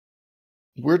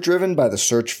We're driven by the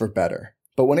search for better.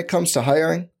 But when it comes to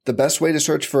hiring, the best way to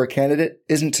search for a candidate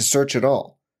isn't to search at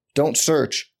all. Don't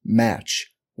search,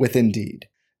 match with Indeed.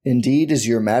 Indeed is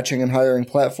your matching and hiring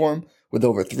platform with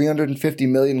over 350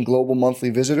 million global monthly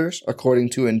visitors,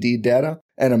 according to Indeed data,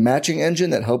 and a matching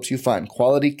engine that helps you find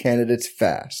quality candidates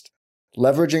fast.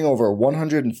 Leveraging over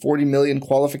 140 million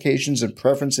qualifications and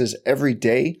preferences every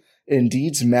day,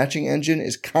 Indeed's matching engine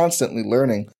is constantly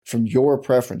learning from your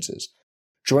preferences.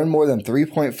 Join more than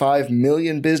 3.5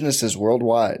 million businesses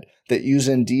worldwide that use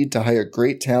Indeed to hire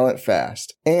great talent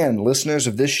fast. And listeners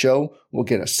of this show will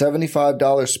get a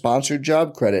 $75 sponsored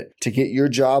job credit to get your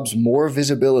jobs more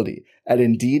visibility at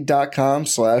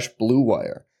Indeed.com/Blue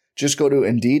Wire. Just go to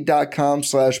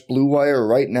Indeed.com/Blue Wire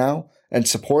right now and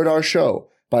support our show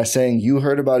by saying you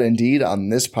heard about Indeed on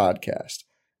this podcast.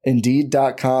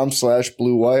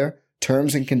 Indeed.com/Blue Wire.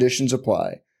 Terms and conditions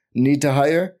apply. Need to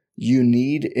hire? You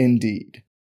need Indeed.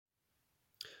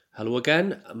 Hello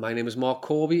again, my name is Mark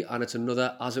Corby and it's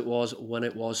another As It Was When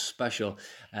It Was special.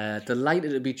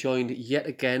 Delighted to be joined yet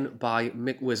again by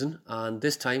Mick Wizen, and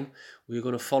this time we're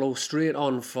going to follow straight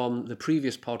on from the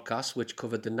previous podcast which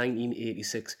covered the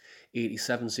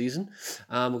 1986-87 season.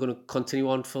 We're going to continue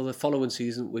on for the following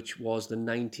season, which was the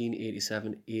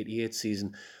 1987-88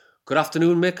 season. Good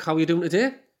afternoon, Mick, how are you doing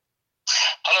today?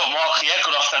 Hello, Mark. Yeah,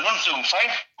 good afternoon. Doing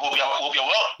fine. Hope you're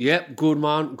well. Yeah, good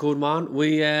man.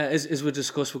 We, as we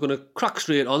discussed, we're going to crack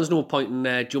straight on. There's no point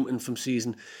in jumping from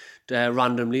season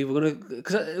randomly. We're going to,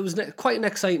 because it was quite an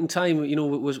exciting time. You know,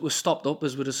 we stopped up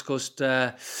as we discussed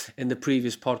in the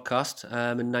previous podcast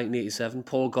in 1987.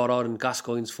 Paul Goddard and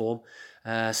Gascoigne's form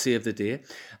saved the day.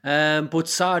 But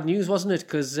sad news, wasn't it?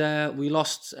 Because we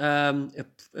lost a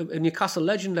Newcastle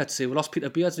legend. Let's say we lost Peter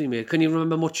Beardsley, mate. Can you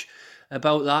remember much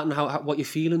about that and how what your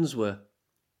feelings were?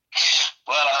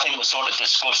 Well, I think we sort of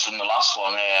discussed in the last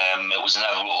one. It was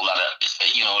inevitable that, like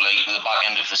the back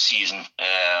end of the season,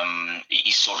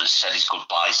 he sort of said his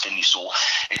goodbyes, didn't he? So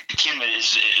it came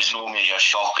as no major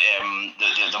shock.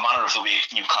 The manner of the way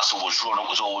Newcastle was run, it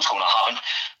was always going to happen.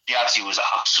 Beardsley was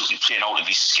absolutely playing out of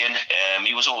his skin.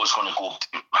 He was always going to go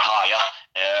higher.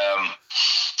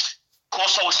 Of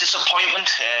course, that was disappointment.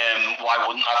 Why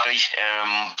wouldn't that be?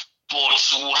 But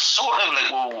we're sort of like,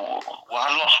 we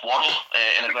had lost Waddle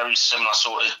in a very similar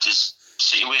sort of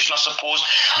situation, I suppose.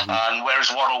 Mm-hmm. And whereas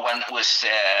Waddle went with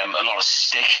a lot of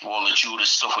stick, all the Judas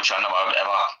stuff, which I never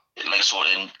ever sort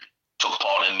of took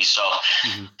part in myself.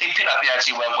 Mm-hmm. I think Peter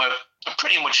Beardsley went with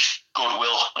pretty much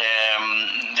goodwill.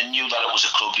 They knew that it was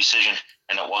a club decision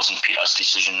and it wasn't Peter's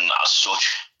decision as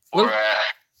such.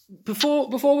 Before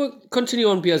we continue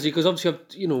on, Beardsley, because obviously I've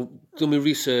done my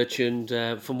research and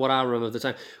from what I remember at the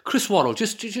time, Chris Waddle.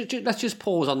 Just let's just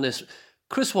pause on this.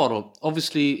 Chris Waddle,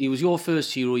 obviously he was your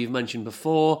first hero. You've mentioned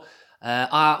before.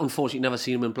 I unfortunately never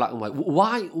seen him in black and white.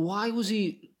 Why was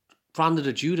he branded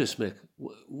a Judas, Mick?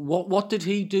 What did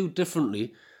he do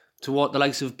differently to what the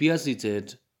likes of Beardsley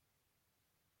did?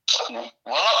 Well,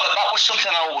 that was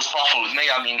something that always baffled with me.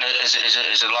 I mean, as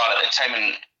a lad at the time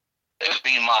and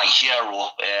being my hero,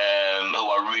 who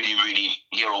I really, really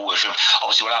hero worship.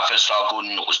 Obviously, when I first started going,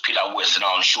 it was Peter with and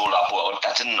on shoulder, but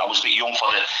I was a bit young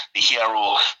for the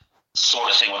hero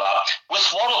sort of thing with that.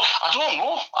 With Waddle, I don't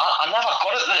know. I never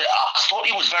got it. I thought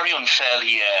he was very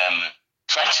unfairly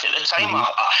treated at the time. Mm-hmm.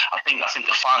 I think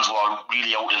the fans were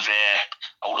really out of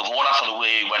order for the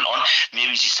way he went on.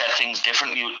 Maybe he said things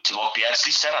differently to what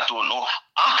Beardsley said. I don't know.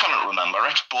 I cannot remember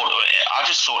it, but I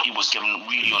just thought he was given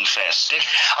really unfair stick.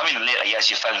 I mean, later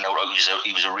years you found out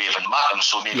he was a raving madam,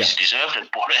 so maybe he deserved it.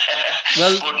 But, but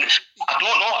I don't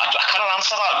know. I cannot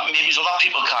answer that. Maybe other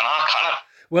people can. I cannot.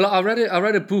 Well, I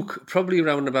read a book probably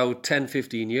around about 10,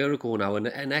 15 years ago now,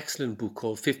 an excellent book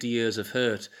called 50 Years of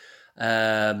Hurt.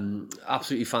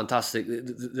 Absolutely fantastic.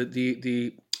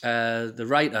 The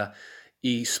writer,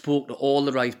 he spoke to all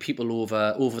the right people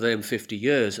over them 50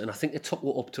 years, and I think it took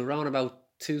up to around about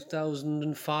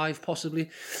 2005 possibly.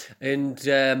 And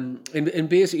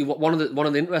basically one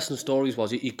of the interesting stories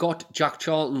was he got Jack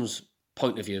Charlton's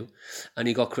point of view and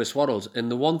he got Chris Waddle's,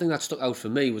 and the one thing that stuck out for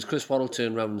me was Chris Waddle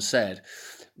turned around and said,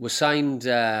 we signed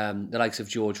the likes of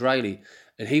George Riley,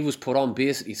 and he was put on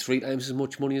basically 3 times as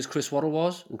much money as Chris Waddle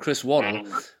was. And Chris Waddle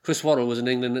was an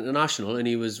England international, and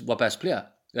he was our best player.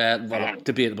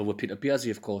 Debatable with Peter Beardsley,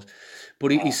 of course.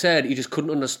 But he said he just couldn't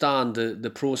understand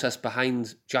the process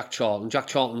behind Jack Charlton. Jack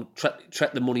Charlton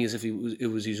treated the money as if it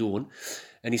was his own.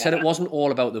 And he said it wasn't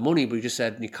all about the money, but he just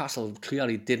said Newcastle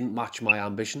clearly didn't match my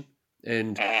ambition.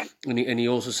 And he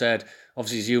also said,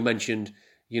 obviously, as you mentioned,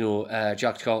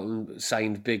 Jack Charlton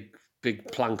signed big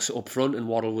big planks up front, and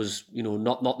Waddle was,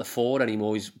 not the forward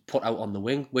anymore. He's put out on the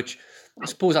wing, which I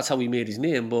suppose that's how he made his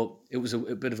name, but it was a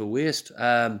bit of a waste.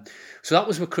 So that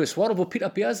was with Chris Waddle. But Peter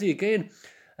Biazzi again,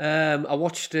 I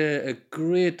watched a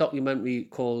great documentary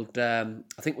called, I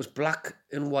think it was Black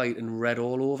and White and Red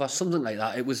All Over, something like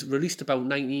that. It was released about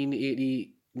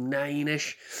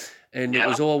 1989-ish, and it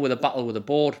was all with a battle with a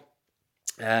board.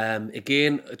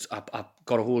 Again, I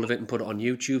got a hold of it and put it on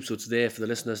YouTube, so it's there for the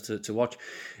listeners to watch.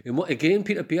 And again,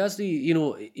 Peter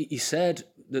Biazzi, he said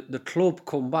that the club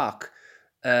come back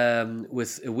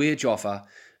with a wage offer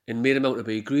and made him out to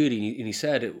be greedy. And he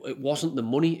said it wasn't the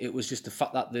money, it was just the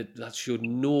fact that showed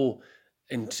no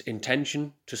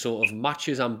intention to sort of match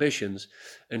his ambitions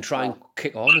and try and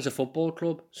kick on as a football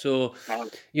club. So,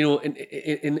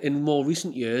 in more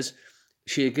recent years,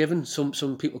 Shea Given,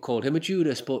 some people called him a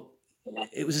Judas, but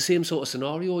it was the same sort of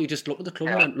scenario. You just looked at the club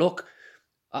and went, look,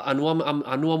 I know I'm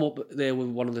up there with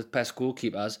one of the best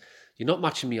goalkeepers. You're not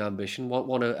matching my ambition.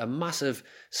 Want a massive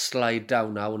slide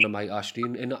down now under Mike Ashley,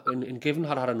 and Given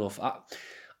had enough. I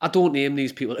don't name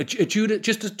these people. A Judas,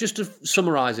 just to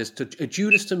summarise this, a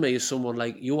Judas to me is someone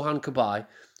like Johan Cabaye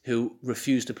who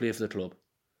refused to play for the club.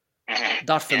 Mm-hmm.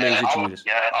 That for me is a Judas.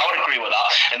 Yeah, I would agree with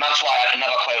that, and that's why I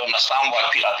never quite understand why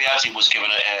Peter Biazzi was given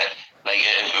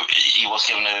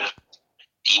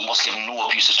he was given no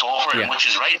abuse at all for it, which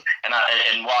is right,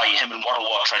 and why him and Waddle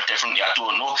were treated differently, I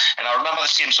don't know. And I remember the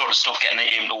same sort of stuff getting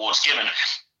aimed towards Given,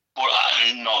 but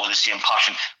not with the same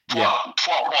passion. Poor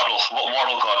Waddle, what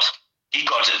Waddle got. He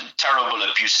got terrible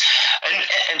abuse,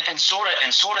 and so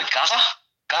did Gaza.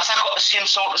 Gaza got the same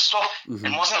sort of stuff,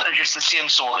 and wasn't it just the same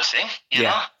sort of thing? You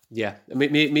know? Yeah,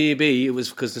 maybe it was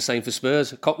because the same for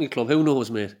Spurs, Cockney club. Who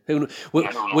knows, mate?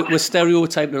 We're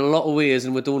stereotyped in a lot of ways,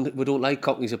 and we don't like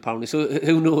Cockneys apparently. So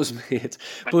who knows, mate?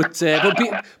 But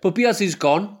Biazzi's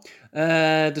gone.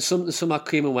 The summer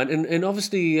came and went, and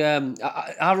obviously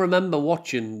I remember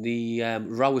watching the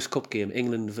Rowers Cup game,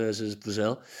 England versus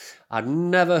Brazil. I'd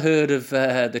never heard of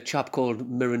the chap called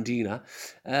Mirandina,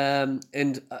 and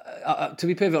to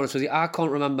be perfectly honest with you, I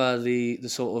can't remember the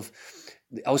sort of.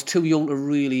 I was too young to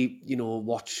really,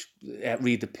 watch,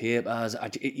 read the papers.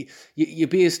 You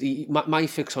basically, my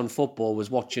fix on football was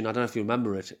watching. I don't know if you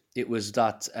remember it. It was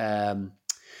that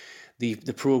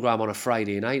the program on a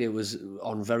Friday night. It was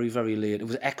on very, very late. It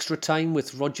was Extra Time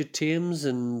with Roger Thames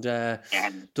and Doug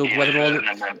Weatherall.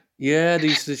 They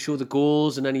used to show the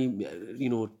goals and any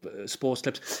sports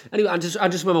clips. Anyway, I just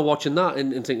remember watching that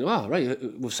and thinking, oh right,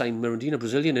 we've signed Mirandina,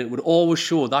 Brazilian. And it would always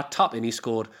show that tap in he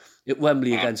scored at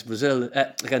Wembley against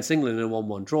England in a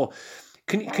 1-1 draw.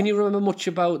 Can you remember much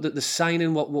about the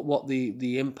signing? What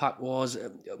the impact was?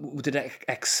 Did it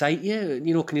excite you?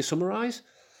 Can you summarise?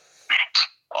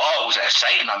 Oh, it was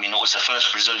exciting. I mean, it was the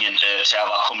first Brazilian to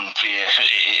ever come and play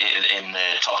in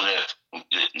the top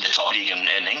league in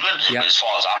England, as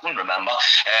far as I can remember.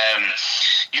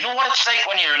 You know what it's like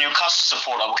when you're a Newcastle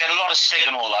supporter? We get a lot of stick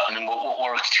and all that, and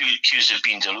we're accused of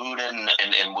being deluded, and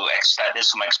we expect this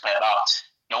and we expect that.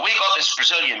 Now, we got this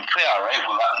Brazilian player, right,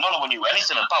 well, none of us knew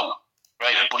anything about,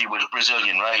 right, but he was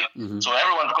Brazilian, right? Mm-hmm. So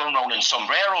everyone's going around in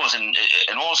sombreros and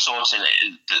all sorts, and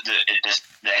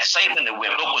the excitement that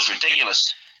whipped up was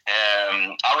ridiculous.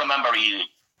 I remember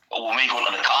when we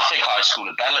went to the Catholic high school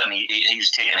at Bellton, he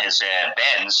was taking his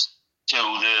Benz to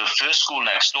the first school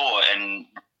next door,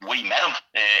 and we met him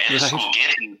in the school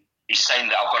gate. And he signed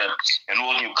that I've got an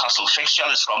old Newcastle fixture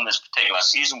that's from this particular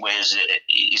season with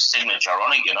his signature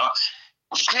on it, It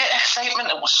was great excitement.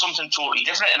 It was something totally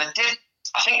different, and it did.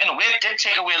 I think in a way it did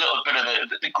take away a little bit of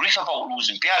the grief about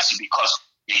losing Biazzi, because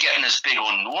you're getting this big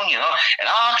unknown, And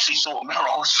I actually thought,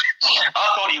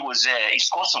 I thought he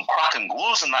scored some cracking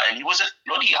goals and that, and he was a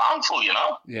bloody handful,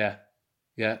 Yeah.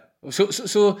 So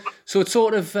it's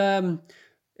sort of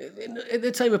at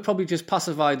the time it probably just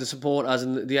pacified the supporters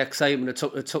and the excitement. It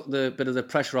took the bit of the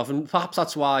pressure off, and perhaps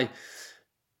that's why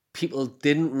people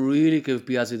didn't really give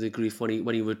Biazzi the grief when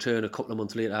he returned a couple of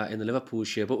months later in the Liverpool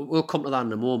shirt, but we'll come to that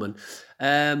in a moment.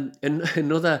 And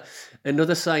another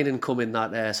signing coming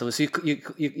that summer. So we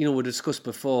discussed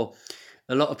before.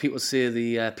 A lot of people say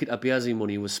the Peter Biazzi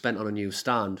money was spent on a new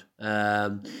stand,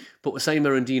 but with signing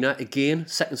Mirandina again,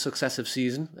 second successive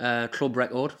season, club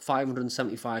record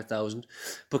 575,000.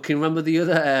 But can you remember the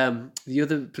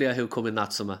other player who come in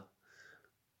that summer?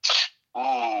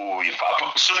 Oh,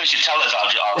 as soon as you tell us,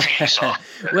 I'll think so.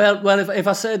 well, if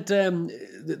I said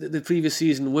the previous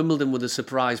season, Wimbledon with a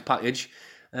surprise package,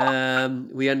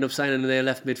 we end up signing their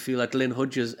left midfielder Glyn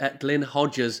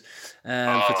Hodges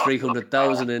for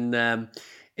 300,000. And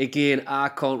again, I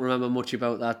can't remember much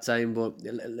about that time, but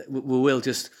we will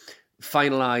just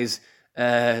finalise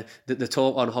the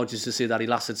talk on Hodges to say that he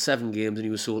lasted 7 games and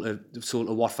he was sold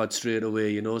to Watford straight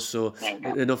away, so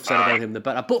enough said about him the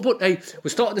better. But hey, we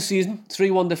started the season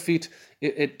 3-1 defeat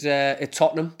at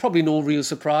Tottenham. Probably no real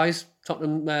surprise.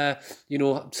 Tottenham,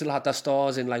 still had their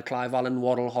stars in like Clive Allen,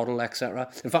 Waddle, Hoddle,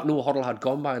 etc. In fact, no, Hoddle had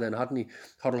gone by then, hadn't he?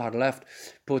 Hoddle had left.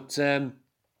 But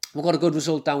we got a good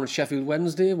result down at Sheffield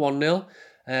Wednesday, 1-0,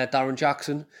 Darren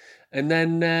Jackson. And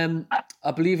then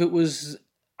I believe it was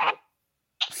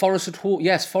Forest at home.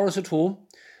 Yes, Forest at home.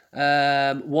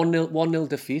 1-0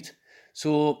 defeat.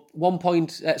 So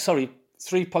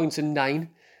 3 points in 9.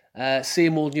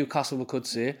 Same old Newcastle, we could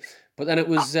say. But then it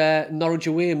was Norwich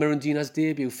away, Mirandina's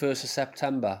debut, 1st of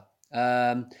September.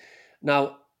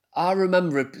 Now, I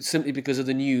remember it simply because of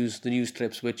the news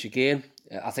clips, which again,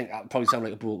 I think I probably sound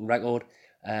like a broken record.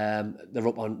 They're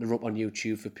up on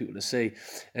YouTube for people to see.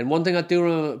 And one thing I do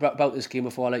remember about this game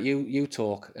before I let you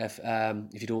talk, if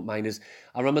you don't mind, is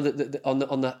I remember that on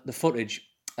the footage,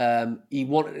 he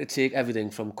wanted to take everything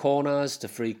from corners to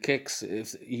free kicks.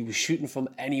 He was shooting from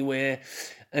anywhere,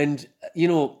 and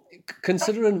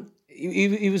considering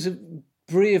he was a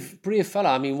brave fella.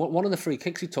 I mean, one of the free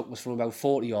kicks he took was from about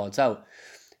 40 yards out.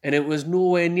 And it was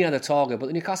nowhere near the target, but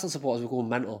the Newcastle supporters were going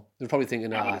mental. They were probably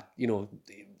thinking,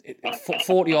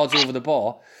 40 yards over the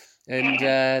bar, and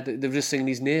they were just singing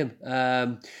his name.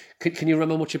 Can you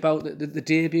remember much about the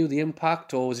debut, the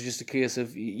impact, or was it just a case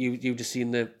of you just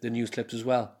seen the news clips as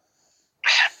well?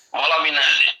 Well, I mean, at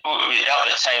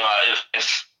the time,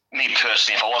 if me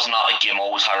personally, if I wasn't at the game, I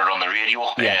always had it on the radio.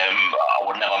 Yeah. I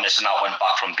would never miss it. I went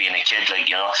back from being a kid,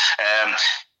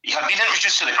 You had been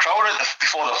introduced to the crowd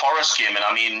before the Forest game, and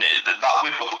I mean that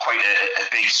whipped up quite a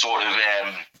big sort of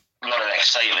lot of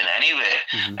excitement anyway.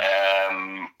 Mm-hmm.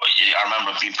 I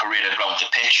remember being paraded around the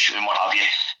pitch and what have you,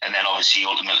 and then obviously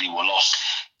ultimately we lost.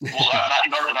 Well, that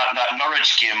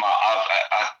Norwich game,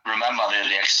 I remember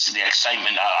the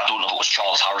excitement. I don't know if it was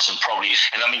Charles Harrison, probably,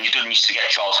 and I mean you didn't used to get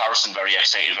Charles Harrison very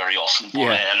excited very often,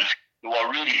 but we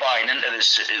were really buying into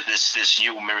this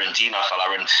new Mirandina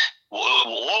fella, and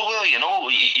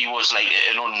he was like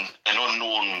an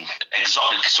unknown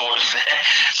exotic sort of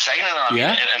signing.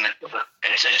 And it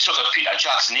took a Peter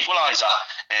Jackson equaliser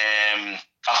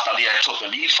after they took the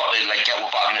lead for it, get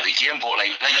back into the game. But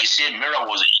like you said, Mira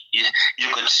was, you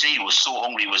could see he was so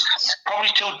hungry. He was probably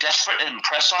too desperate to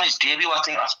impress on his debut. I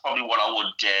think that's probably what I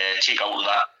would take out of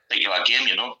that particular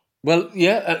game, Well,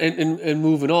 yeah, and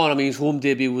moving on, I mean, his home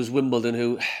debut was Wimbledon,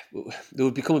 who they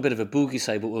would become a bit of a boogie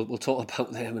side, but we'll talk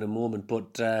about them in a moment.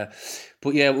 But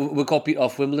yeah, we got beat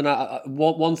off Wimbledon.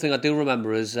 One thing I do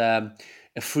remember is a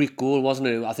freak goal, wasn't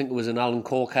it? I think it was an Alan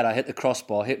Cork header, hit the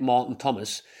crossbar, hit Martin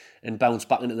Thomas, and bounced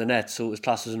back into the net, so it was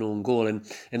classed as an own goal. And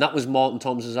that was Martin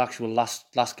Thomas's actual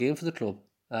last game for the club.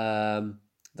 Yeah.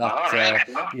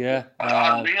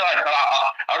 I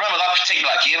remember that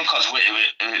particular game because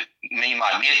me and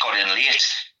my mate got in late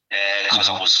because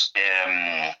I was I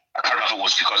can't remember if it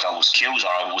was because I was queues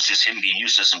or it was just him being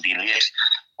useless and being late.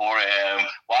 Or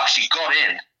we actually got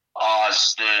in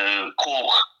as the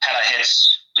Cork header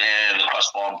hits the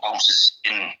crossbar and bounces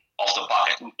in off the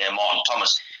back of Martin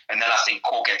Thomas. And then I think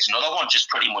Cork gets another one just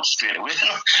pretty much straight away.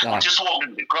 We just walked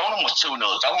into the ground and was 2-0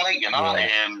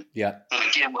 down, So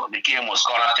the game was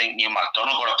gone. I think Neil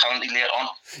McDonough got a penalty later on.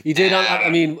 He did. I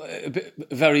mean,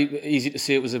 very easy to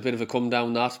say it was a bit of a come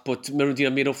down that, but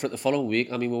Mirandina made up for it the following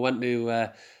week. I mean, we went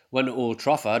to Old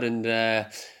Trafford and an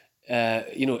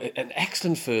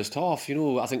excellent first half.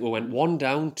 I think we went 1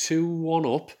 down, 2-1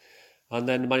 up. And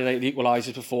then Man United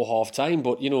equalised before half time,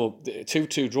 but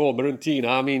 2-2 draw. Mirandina,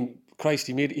 I mean, Christ,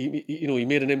 he made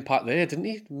an impact there, didn't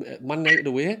he? Man United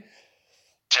away.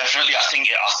 Definitely, I think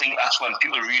that's when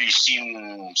people really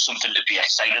seen something to be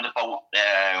excited about.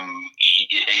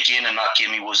 Again, in that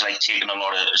game, he was taking a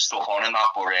lot of stuff on in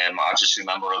that, but I just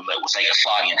remember him. It was like a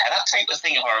flying header type of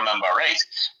thing, if I remember right.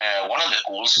 One of the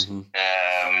goals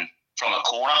from a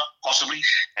corner, possibly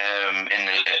in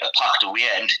a packed away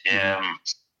end.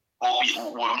 But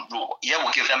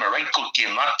we'll give them a right good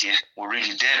game that day. We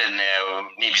really did, and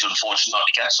maybe it's unfortunate not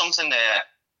to get something a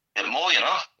bit more,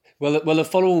 Well, the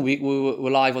following week we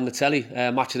were live on the telly.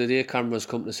 Match of the Day cameras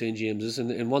come to St James's,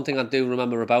 and one thing I do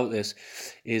remember about this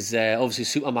is obviously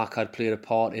Supermac had played a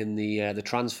part in the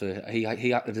transfer. He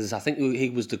acted as, I think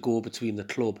he was the go-between the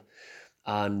club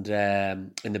and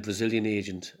the Brazilian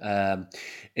agent, and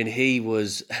he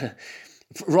was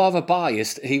rather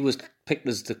biased. He was picked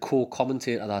as the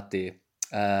co-commentator that day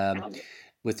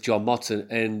with John Motson,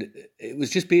 and it was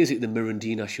just basically the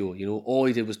Mirandina show. All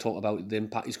he did was talk about the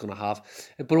impact he's going to have,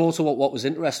 but also what was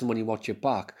interesting when you watch it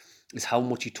back is how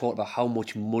much he talked about how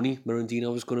much money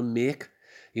Mirandina was going to make.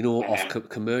 off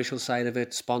commercial side of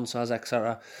it, sponsors,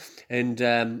 etc. And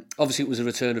obviously it was a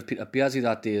return of Peter Biazzi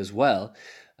that day as well.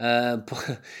 But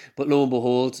lo and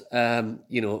behold,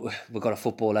 we got a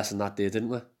football lesson that day, didn't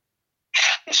we?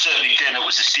 It certainly did. It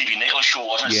was the Stevie Nicol show,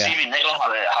 wasn't it? Yeah. Stevie Nicol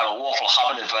had an awful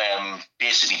habit of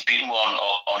basically beating one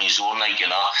on his own,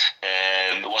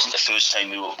 it wasn't the first time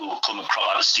we were coming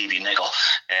across at Stevie Nicol.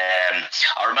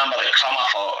 I remember the clamour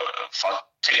for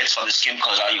tickets for this game,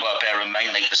 because you got to bear in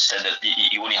mind, like they said, that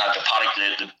you only had the paddock,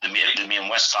 the main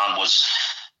West stand was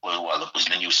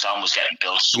the new stand was getting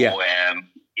built, so a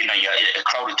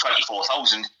crowd of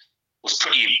 24,000 was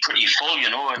pretty full,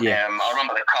 and I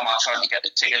remember the Comac trying to get the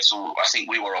tickets, so I think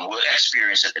we were on work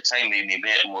experience at the time, me and my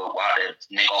mate, and we had to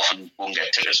nick off and go and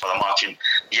get tickets for the match, and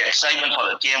the excitement for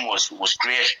the game was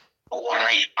great, but what a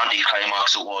night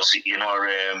anticlimax it was,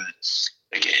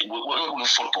 with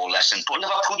football lessons, but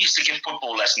Liverpool used to give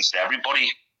football lessons to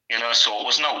everybody, so it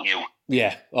was not new.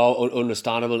 Yeah,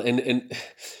 understandable, and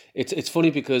it's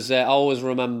funny because I always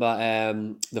remember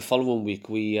the following week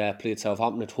we played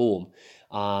Southampton at home.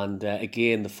 And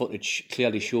again, the footage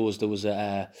clearly shows there was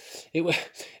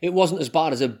it wasn't as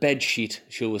bad as a bed sheet,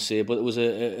 shall we say, but it was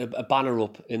a banner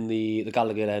up in the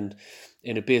Gallagher end,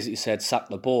 and it basically said "sack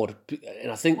the board."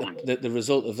 And I think the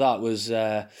result of that was,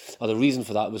 or the reason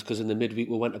for that was because in the midweek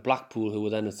we went to Blackpool, who were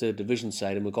then a third division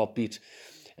side, and we got beat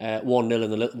 1-0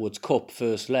 in the Littlewoods Cup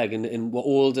first leg, and what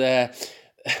old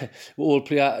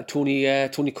player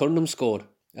Tony Cunningham scored.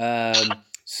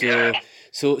 So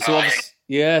obviously.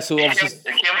 Yeah, so obviously...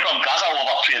 It came from Gaza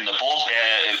over playing the ball,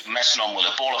 messing on with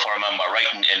the ball, if I remember right,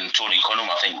 and Tony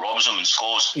Cunningham, I think, robs him and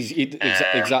scores.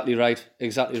 Exactly right. And,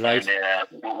 we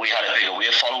had a big away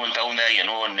following down there,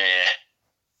 and the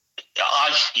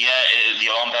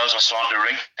alarm bells were starting to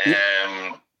ring,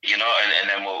 and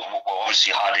then we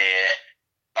obviously had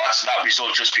that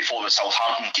result just before the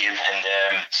Southampton game, and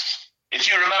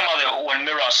if you remember that when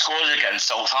Mirror scores against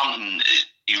Southampton,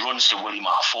 he runs to Willie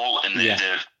Marfort, and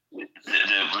the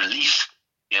relief,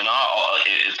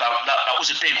 that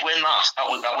was a big win.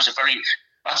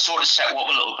 That sort of set up a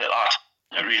little bit.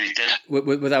 It really did.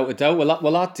 Without a doubt.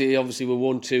 Well, that day obviously we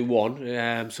won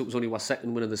 2-1. So it was only our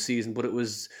second win of the season, but it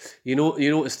was you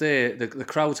noticed there the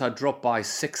crowds had dropped by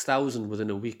 6,000 within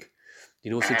a week.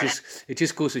 So it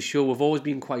just goes to show we've always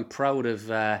been quite proud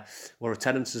of our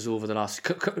attendances over the last,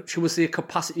 should we say,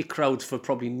 capacity crowds for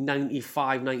probably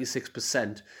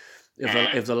 95-96%.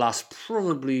 Of the last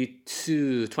probably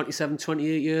 27,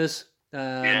 28 years.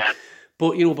 But,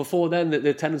 before then, the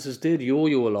attendances did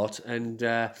yo-yo a lot. And,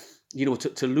 to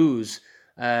lose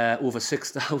over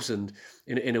 6,000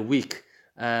 in a week,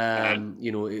 it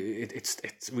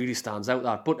really stands out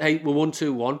that. But, hey, we won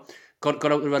 2-1, got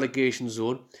out the relegation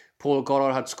zone. Paul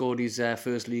Goddard had scored his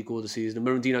first league goal of the season. And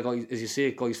Mirandina got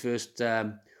his first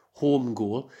home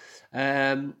goal.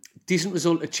 Decent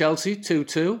result at Chelsea,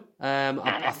 2-2.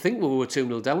 I think we were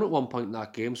 2-0 down at one point in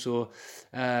that game, so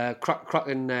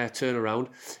cracking turnaround.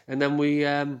 And then we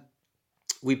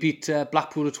beat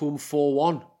Blackpool at home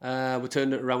 4-1. We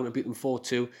turned it around and beat them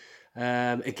 4-2.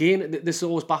 Again, this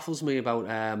always baffles me about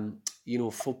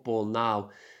football now.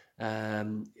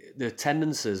 The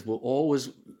attendances were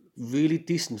always really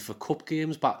decent for cup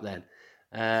games back then.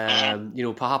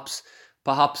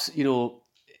 Perhaps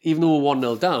even though we're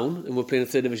 1-0 down and we're playing a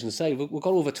third division side, we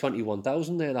got over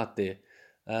 21,000 there that day.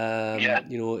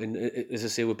 And as I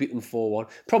say, we beat them 4-1.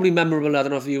 Probably memorable. I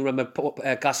don't know if you remember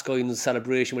Gascoigne's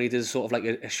celebration when he did sort of like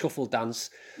a shuffle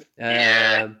dance.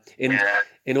 And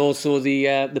also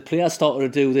the players started to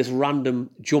do this random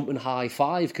jumping high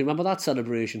five. Can you remember that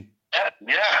celebration? Yeah,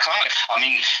 I can't. I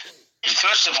mean,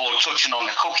 first of all, touching on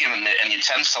the cup game and the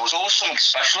attendance, there was always something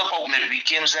special about midweek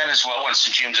games then as well. When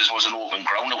St James's was an open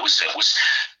ground, it was.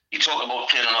 You talk about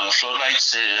playing under the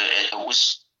floodlights. It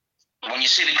was. When you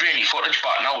see the grainy footage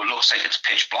back now, it looks like it's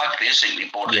pitch black basically.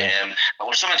 But there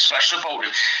was something special about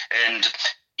it. And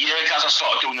as I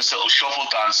started doing this little shuffle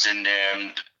dance, and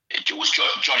it was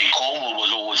Johnny Cornwall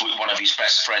was always one of his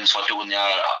best friends for doing the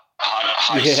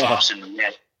high slaps in the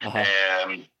net.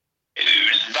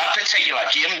 That particular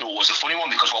game though was a funny one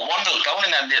because we're 1-0 down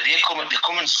and then they come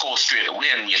and score straight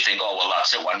away, and you think, oh well,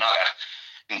 that's it, we're knackered.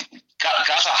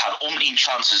 Gaza had umpteen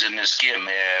chances in this game,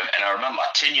 and I remember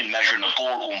Tinian measuring the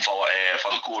ball home for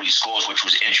the goal he scores, which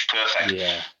was inch perfect.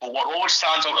 Yeah. But what always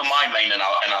stands out in my mind, and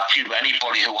I appeal to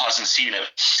anybody who hasn't seen it,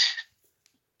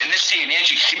 in this day and age,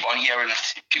 you keep on hearing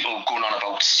people going on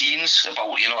about scenes, about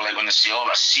like when they say, oh,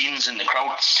 there's scenes in the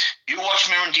crowd. You watch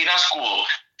Mirandina's goal.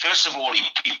 First of all,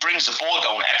 he brings the ball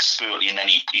down expertly, and then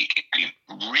he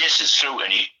races through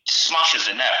and he smashes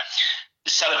the net. the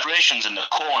celebrations in the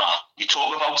corner, you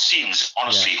talk about scenes,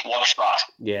 honestly, watch that.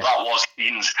 Yeah. That was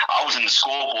scenes. I was in the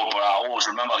scoreboard, but I always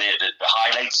remember the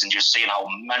highlights and just seeing how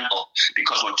mental,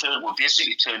 because we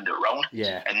basically turned it around.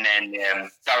 Yeah. And then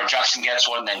Darren Jackson gets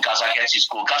one, and then Gaza gets his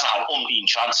goal. Gaza had umpteen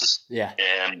chances. Yeah.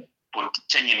 But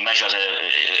continuing measures,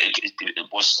 it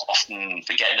was often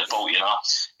forgetting about,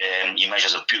 he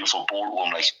measures a beautiful ball to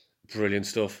him, like. Brilliant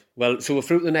stuff. Well, so we're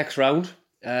through to the next round.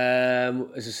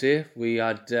 As I say, we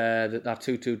had that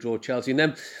 2-2 draw Chelsea, and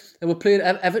then we played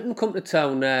Everton come to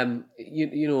town.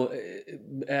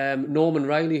 Norman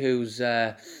Riley, who's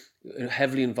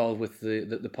heavily involved with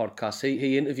the podcast,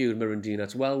 he interviewed Mirandina.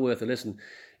 It's well worth a listen.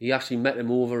 He actually met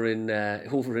him over in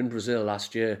Brazil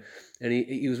last year, and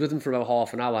he was with him for about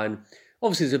half an hour. And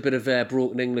obviously, there's a bit of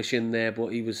broken English in there, but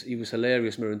he was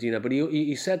hilarious, Mirandina. But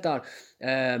he said that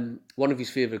one of his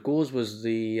favourite goals was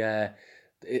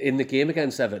in the game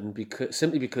against Everton,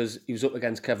 simply because he was up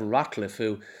against Kevin Ratcliffe,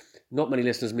 who not many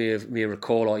listeners may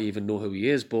recall or even know who he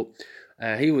is, but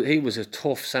he was a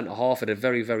tough centre half at a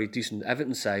very, very decent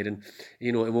Everton side, and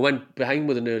and we went behind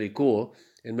with an early goal.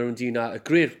 And Mirandina, a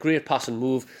great passing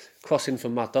move, crossing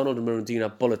from Matt Donald, and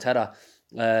Mirandina bullet header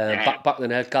back the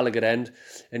net, Gallagher end,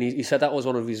 and he said that was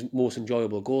one of his most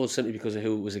enjoyable goals simply because of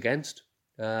who it was against.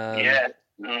 I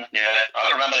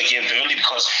remember the game vividly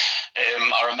because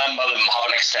I remember them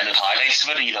having extended highlights of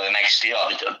it either the next day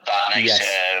or that night. Yes.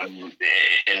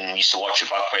 And used to watch it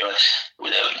back quite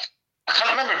well. I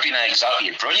can't remember it being exactly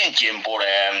a brilliant game, but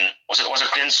was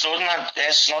it Glenn Snowden that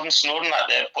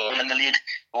put him in the lead?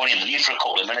 Only in the lead for a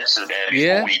couple of minutes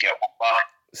before we get back.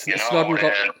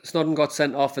 Snodden got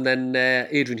sent off, and then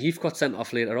Adrian Heath got sent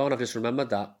off later on. I've just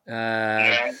remembered that.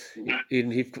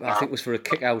 Adrian Heath, I think, was for a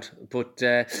kick out. But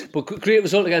great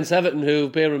result against Everton, who,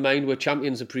 bear in mind, were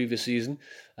champions the previous season.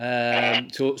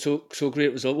 So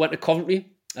great result. Went to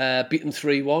Coventry, beat them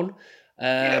 3-1.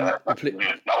 That was a big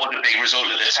result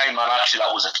at the time, man. Actually,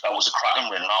 that was a cracking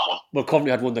win, that one. Well,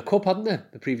 Coventry had won the cup, hadn't they,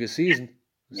 the previous season?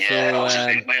 Yeah, that was a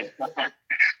big win.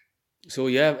 So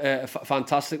a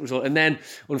fantastic result, and then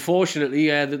unfortunately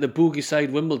the boogie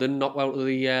side Wimbledon knocked out of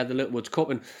the Littlewoods Cup,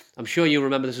 and I'm sure you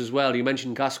remember this as well. You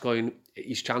mentioned Gascoigne,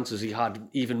 his chances he had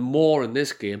even more in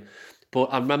this game, but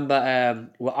I remember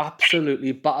we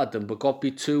absolutely battered them, but got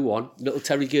beat 2-1. Little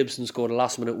Terry Gibson scored a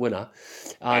last minute winner,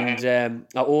 and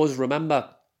I always remember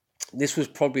this was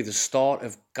probably the start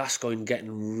of Gascoigne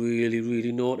getting really,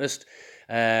 really noticed.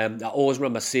 I always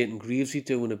remember Satan Greavesy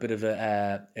doing a bit of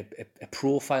a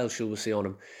profile, shall we say, on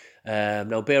him.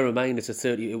 Now, bear in mind, it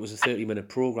was a 30-minute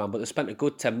programme, but they spent a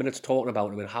good 10 minutes talking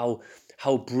about him and how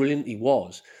brilliant he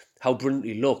was, how brilliant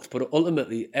he looked. But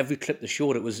ultimately, every clip they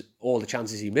showed, it was all the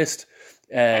chances he missed.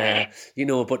 But he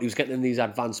was getting in these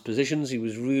advanced positions. He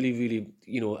was really, really,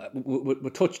 we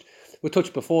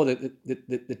touched before that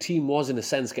the team was, in a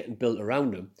sense, getting built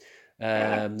around him.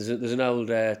 There's an old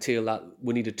tale that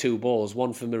we needed 2 balls,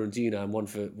 one for Mirandina and one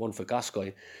for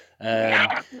Gascoigne.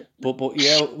 But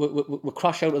we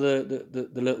crash out of the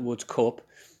Littlewoods Cup,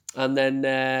 and then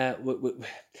we're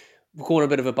going a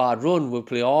bit of a bad run. We'll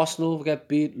play Arsenal, we get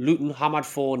beat. Luton hammered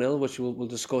 4-0, which we'll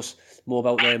discuss more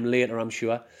about them later, I'm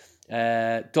sure.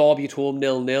 Derby at home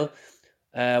 0-0,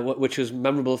 which was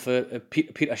memorable for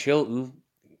Peter Shilton.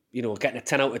 Getting a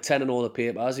 10 out of 10 in all the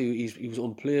papers. He was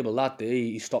unplayable that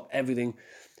day. He stopped everything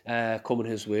coming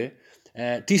his way.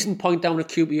 Decent point down at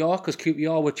QPR, because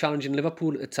QPR were challenging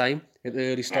Liverpool at the time, at the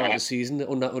early start of the season,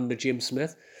 under James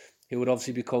Smith, who would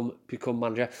obviously become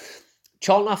manager.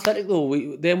 Charlton Athletic,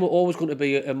 though, they were always going to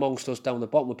be amongst us down the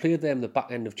bottom. We played them the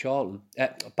back end of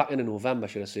back end of November,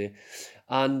 should I say.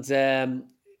 And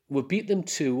we beat them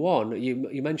 2-1.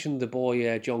 You mentioned the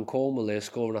boy John Cornwell there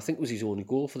scoring. I think it was his only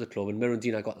goal for the club, and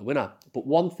Mirandina got the winner. But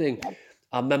one thing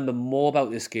I remember more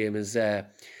about this game is, I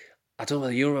don't know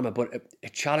whether you remember, but a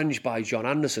challenge by John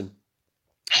Anderson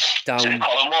down. Colin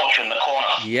Walsh in the corner.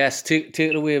 Yes, take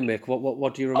it away, Mick.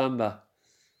 What do you remember?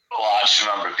 Oh, I just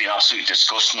remember it being absolutely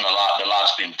disgusting. The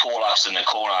lads being poleaxed in the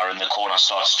corner, and the corner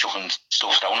starts chucking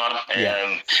stuff down on him.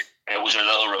 Yeah. It was a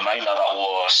little reminder that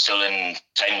we're still in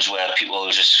times where people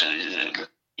just, I don't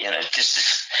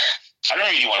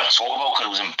really want to talk about because it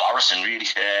was embarrassing, really.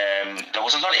 There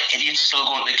was a lot of idiots still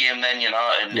going to the game then,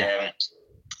 and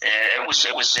it was.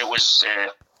 I'd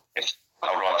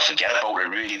rather forget about it,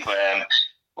 really. But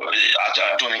I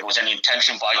don't think it was any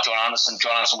intention by John Anderson.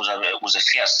 John Anderson was a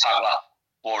fierce tackler,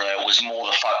 or it was more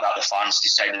the fact that the fans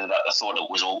decided that they thought it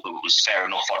was fair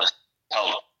enough for the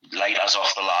tell lighters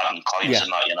off the lad and coins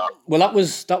and that, Well, that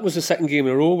was the second game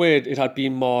in a row where it had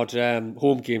been marred,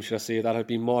 home game, should I say, that had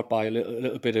been marred by a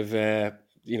little bit of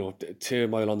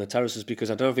turmoil on the terraces,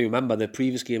 because I don't know if you remember the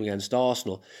previous game against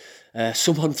Arsenal,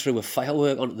 someone threw a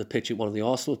firework onto the pitch at one of the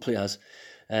Arsenal players,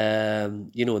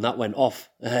 and that went off.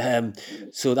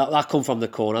 So that come from the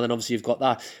corner. Then obviously you've got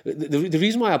that. The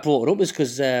reason why I brought it up is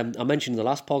because I mentioned in the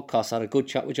last podcast I had a good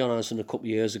chat with John Anderson a couple of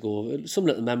years ago, some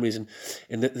little memories, and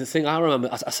the thing I remember,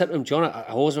 I said to him, John, I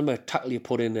always remember a tackle you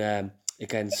put in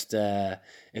against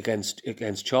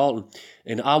Charlton,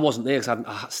 and I wasn't there because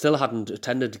I still hadn't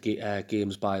attended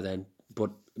games by then.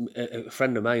 But a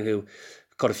friend of mine who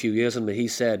got a few years on me, he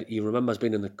said he remembers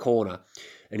being in the corner,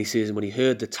 and he says when he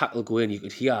heard the tackle go in, you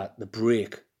could hear the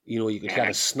break. You could hear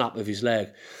the snap of his leg.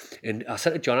 And I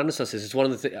said to John Anderson, I says, it's one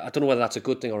of the things, I don't know whether that's a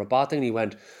good thing or a bad thing. And he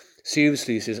went,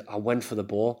 seriously, he says, I went for the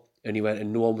ball. And he went,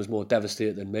 and no one was more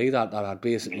devastated than me that I'd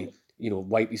basically,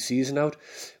 wipe his season out.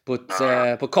 But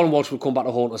Colin Walsh would come back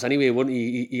to haunt us anyway, wouldn't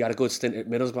he? He had a good stint at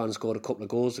Middlesbrough and scored a couple of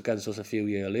goals against us a few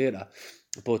years later.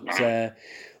 But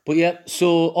yeah,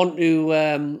 so on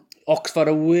to Oxford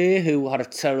away, who had a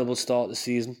terrible start to the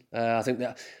season. I think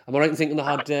that, am I right in thinking they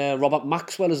had Robert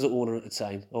Maxwell as the owner at the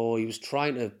time? Or he was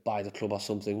trying to buy the club or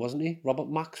something, wasn't he? Robert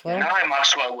Maxwell? No,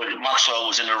 Maxwell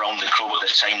was in around the club at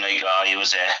the time. He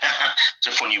was it's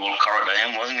a funny old character,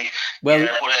 him, wasn't he? Well,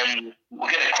 but we'll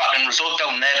get a cracking result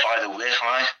down there, by the way.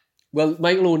 Aye. Well,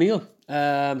 Michael O'Neill,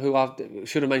 who I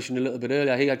should have mentioned a little bit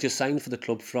earlier, he had just signed for the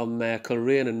club from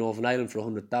Coleraine in Northern Ireland for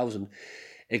 100,000.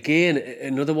 Again,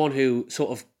 another one who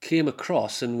sort of came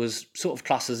across and was sort of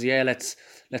classed as,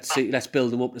 let's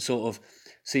build him up to sort of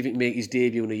see if he can make his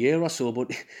debut in a year or so.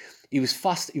 But he was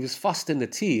fast in the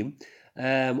team,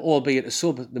 albeit a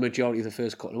sub the majority of the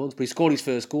first couple of months. But he scored his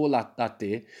first goal that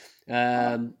day.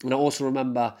 And I also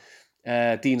remember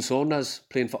Dean Saunders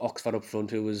playing for Oxford up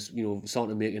front, who was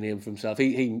starting to make a name for himself.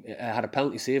 He had a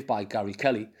penalty saved by Gary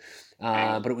Kelly,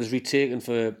 but it was had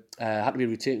to be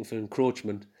retaken for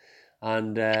encroachment.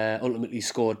 And ultimately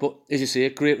scored. But as you say,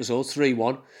 great results,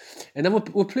 3-1. And then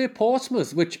we played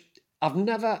Portsmouth, which I've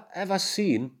never ever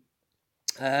seen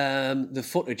the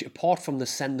footage apart from the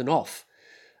sending off.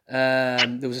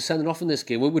 There was a sending off in this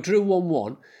game. We drew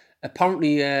 1-1.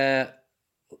 Apparently,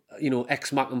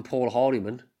 ex-Mac and Paul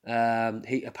Hardiman,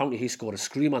 he scored a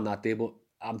scream on that day, but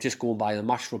I'm just going by the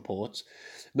match reports.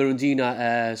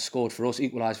 Mirandina scored for us,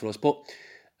 equalised for us. But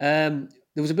there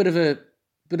was a bit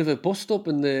of a bust up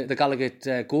in the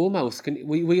Gallagher goal mouth.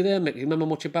 Were you there, Mick? You remember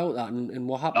much about that and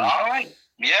what happened? All right.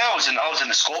 Yeah, I was in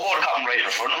the scoreboard. It happened right in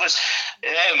front of us.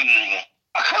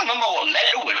 I can't remember what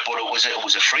led to it, but it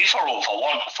was a free for all for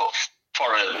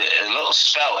a little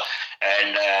spell.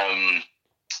 And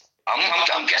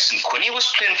I'm guessing Quinny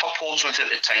was playing for Portsmouth at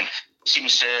the time. He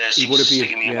would have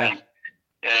been. Yeah.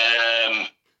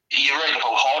 You're right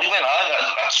about Hardiman.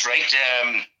 That's right.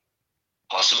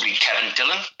 Possibly Kevin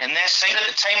Dillon in their side at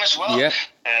the time as well. Yeah.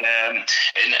 And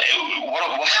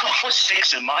what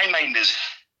sticks in my mind is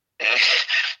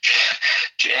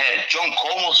John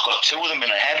Cornwall's got two of them in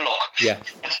a headlock. Yeah.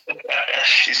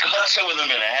 He's got two of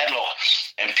them in a headlock.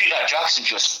 And Peter Jackson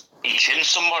just eats in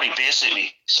somebody,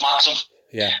 basically. Smacks him.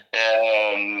 Yeah.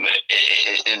 And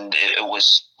it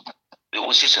was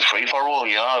just a free-for-all,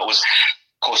 It was,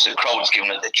 of course, the crowd's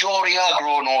giving it the Geordie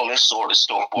aggro and all this sort of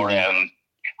stuff. But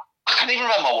I can't even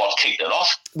remember what kicked it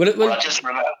off. But I just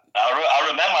remember. I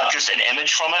remember just an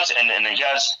image from it, and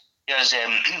here's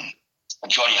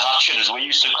Johnny Hatchet, as we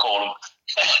used to call him.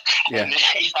 Yeah. And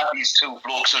he had these two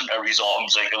blokes under his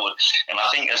arms, and I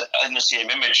think as in the same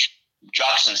image,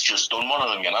 Jackson's just done one of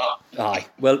them, Aye.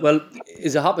 Well,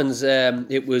 as it happens,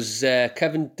 it was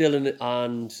Kevin Dillon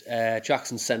and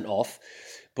Jackson sent off,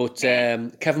 but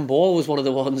Kevin Ball was one of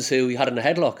the ones who he had in a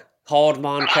headlock. Hard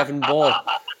man, Kevin Ball.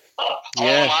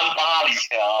 Yeah.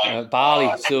 Oh, man,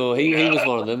 Barley. So he was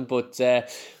one of them. But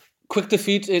quick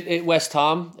defeat at West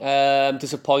Ham.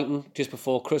 Disappointing just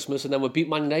before Christmas. And then we beat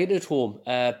Man United at home.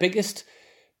 Biggest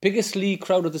league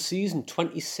crowd of the season,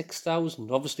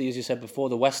 26,000. Obviously, as you said before,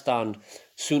 the West Stand,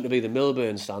 soon to be the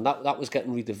Milburn Stand, that was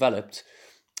getting redeveloped.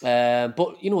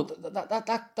 But,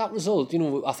 that result,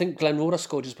 I think Glenn Roeder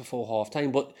scored just before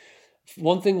half-time. But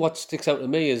one thing what sticks out to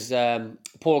me is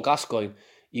Paul Gascoigne.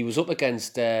 He was up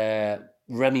against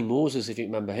Remy Moses, if you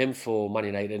remember him, for Man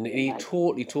United, and he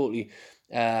totally, took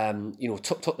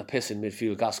the piss in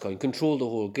midfield. Gascoigne controlled the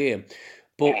whole game.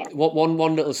 But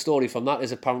one little story from that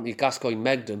is apparently Gascoigne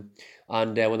megged him,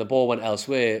 and when the ball went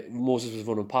elsewhere, Moses was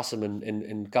running past him,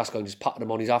 and Gascoigne just patted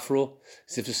him on his afro,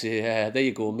 as if to say, there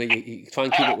you go, mate, try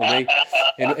and keep up with me.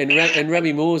 And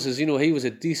Remy Moses, he was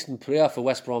a decent player for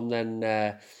West Brom than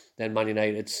Man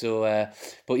United. So,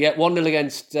 but yeah,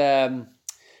 1-0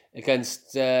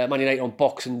 against Man United on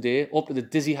Boxing Day, up to the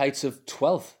dizzy heights of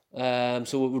 12th.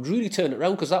 So it would really turn it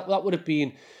around, because that would have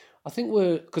been, I think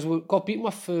because we got beaten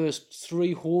my first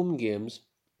 3 home games.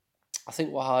 I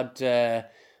think we had,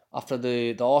 after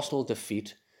the Arsenal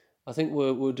defeat, I think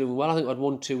we're doing well. I think we had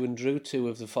 1-2 and drew 2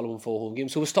 of the following 4 home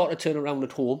games. So we started to turn around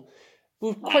at home. We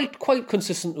were quite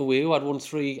consistent away. We had won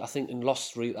 3, I think, and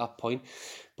lost 3 at that point.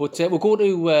 But we'll go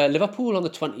to Liverpool on the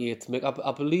 28th, Mick.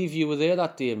 I believe you were there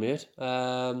that day, mate.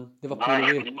 Liverpool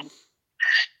away.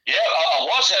 Yeah, I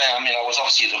was. I mean, I was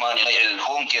obviously at the Man United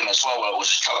home game as well, where it was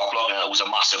chock-a-block and it was a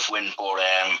massive win. But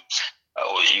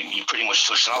you pretty much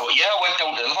touched on it. But yeah, I went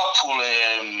down to Liverpool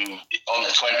on the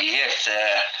 28th.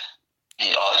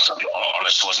 To be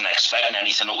honest, I wasn't expecting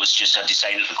anything. It was just I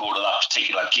decided to go to that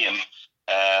particular game.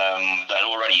 That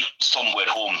already somewhere at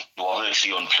home were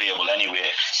virtually unplayable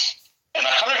anyway. And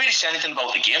I can't really say anything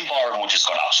about the game, bar, and we just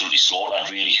got absolutely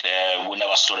slaughtered, really. We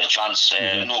never stood a chance.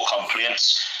 No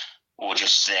complaints. We were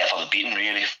just there for the beating,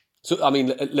 really. So, I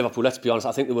mean, Liverpool, let's be honest,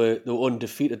 I think they were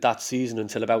undefeated that season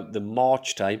until about the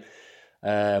March time,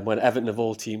 when Everton, of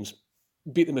all teams,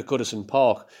 beat them at Goodison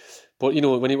Park. But, you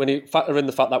know, when you factor in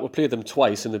the fact that we played them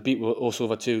twice and they beat us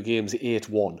over 2 games,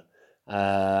 8-1.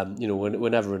 You know, we're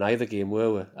never in either game,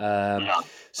 were we?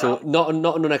 So not an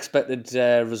unexpected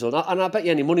result. And I bet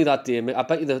you any money that day, mate, I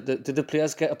bet you did the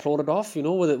players get applauded off? You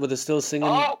know, were they still singing?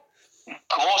 Oh, of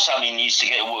course. I mean, you used to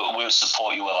get we'll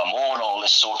support you more and all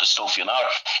this sort of stuff. You know,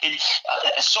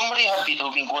 somebody who'd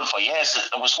been going for years.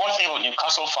 There was one thing about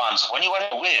Newcastle fans: when you went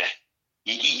away,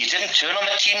 you didn't turn on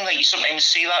the team. Like you sometimes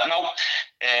see that now,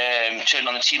 turn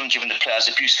on the team and giving the players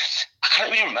abuse. I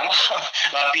can't really remember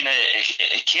that being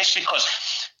a case, because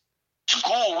to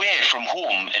go away from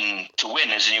home and to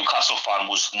win as a Newcastle fan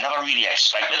was never really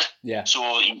expected. Yeah.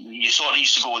 So you sort of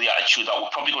used to go with the attitude that we're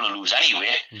probably going to lose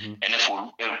anyway. Mm-hmm. And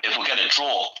if we get a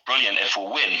draw, brilliant. If we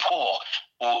win, poor.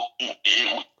 Well,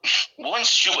 we weren't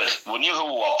stupid. We knew who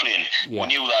we were playing. Yeah. We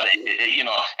knew that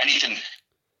anything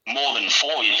more than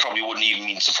 4, you probably wouldn't even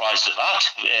been surprised at that.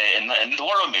 And they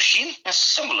were a machine. As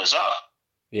simple as that.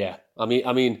 Yeah. I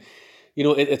mean. You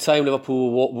know, at the time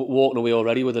Liverpool were walking away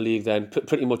already with the league then,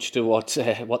 pretty much to what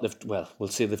we'll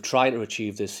say they've tried to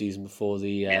achieve this season before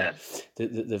the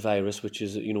virus, which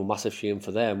is, you know, massive shame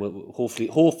for them.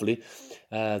 Hopefully,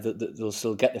 they'll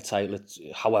still get the title,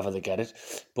 however they get it.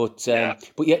 But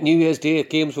yet New Year's Day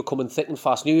games were coming thick and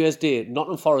fast. New Year's Day,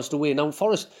 Nottingham Forest away. Now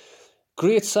Forest,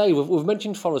 great side. We've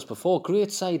mentioned Forest before,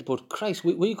 great side. But Christ,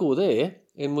 we go there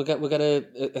and we get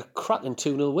a cracking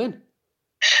 2-0 win.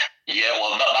 Yeah,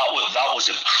 well,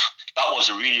 that was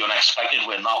a really unexpected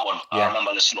win, that one. Yeah. I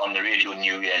remember listening on the radio on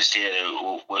New Year's Day,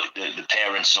 the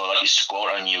parents and all that used to go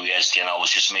out on New Year's Day, and I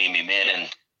was just me and my mate, and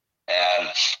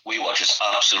we were just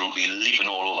absolutely leaping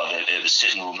all over the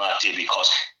sitting room that day, because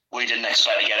we didn't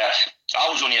expect to get it. I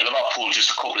was only at Liverpool just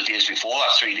a couple of days before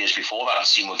that, 3 days before that, and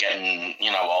seen we're getting,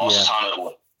 our horses handed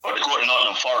over. But to go to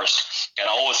Nottingham Forest, and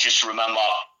I always just remember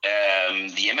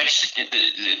the image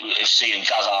of seeing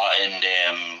Gaza and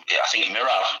I think Mirror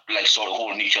like sort of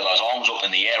holding each other's arms up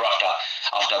in the air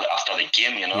after the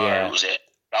game. You know, yeah.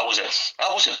 That was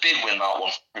a big win. That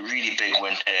one, a really big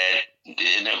win.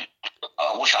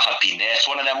 I wish I had been there. It's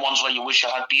one of them ones where you wish I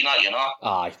had been at. You know.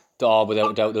 Aye. Oh,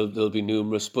 without doubt, there'll be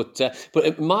numerous. But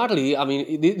madly, I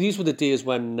mean, these were the days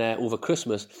when over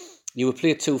Christmas you would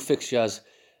play 2 fixtures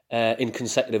in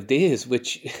consecutive days,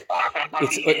 which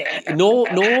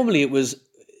normally it was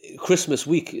Christmas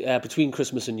week, between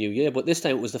Christmas and New Year, but this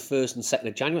time it was the 1st and 2nd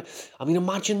of January. I mean,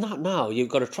 imagine that now. You've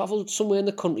got to travel somewhere in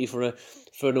the country for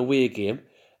an away game,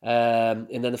 and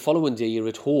then the following day you're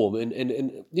at home. And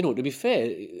you know, to be fair,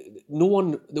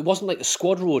 there wasn't like a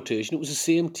squad rotation. It was the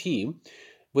same team.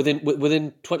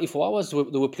 Within 24 hours, they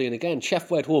were playing again.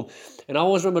 Chef went home. And I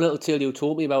always remember a little tale you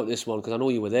told me about this one, because I know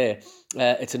you were there.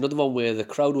 It's another one where the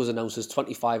crowd was announced as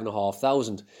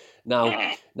 25,500.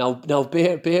 Now,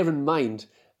 bear in mind,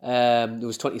 there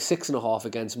was 26,500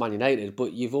 against Man United,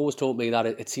 but you've always told me that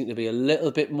it seemed to be a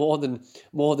little bit more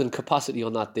than capacity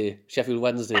on that day, Sheffield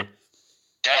Wednesday.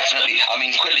 Definitely. I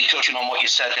mean, quickly touching on what you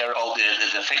said there about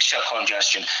the fixture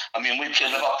congestion. I mean, we played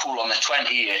Liverpool on the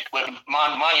 28th,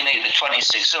 Man United the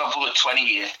 26th, Liverpool the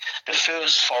 28th, the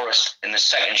first Forest and the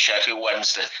second Sheffield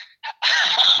Wednesday.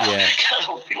 Yeah.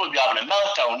 People will be having a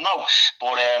meltdown now.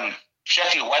 But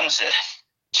Sheffield Wednesday,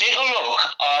 take a look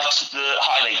at the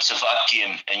highlights of that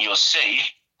game and you'll see,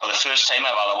 for the first time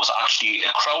ever, there was actually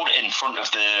a crowd in front of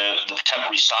the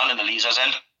temporary stand in the Leazer's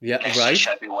End. Yeah, right.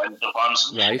 Sheffield Wednesday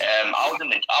fans. Right. I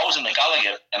was in the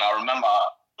Gallagher, and I remember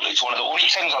it's one of the only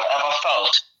times I've ever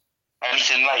felt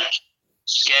anything like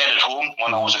scared at home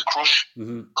when I was at Crush,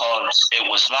 because it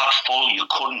was that full, you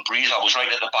couldn't breathe. I was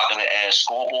right at the back of the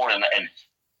scoreboard, and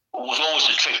was always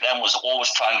the trick then was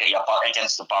always try and get your back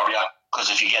against the barrier, because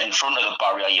if you get in front of the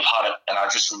barrier, you've had it. And I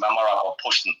just remember I got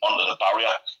pushed onto the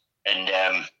barrier, and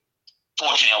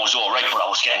fortunately I was all right, but I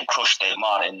was getting crushed there,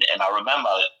 man. And I remember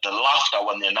the laughter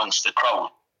when they announced the crowd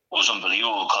was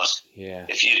unbelievable, because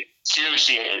if you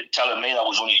seriously telling me that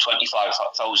was only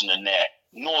 25,000 in there,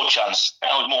 no chance.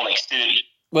 That was more like 30.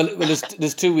 Well,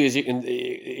 there's two ways you can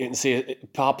see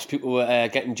it. Perhaps people were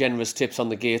getting generous tips on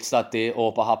the gates that day,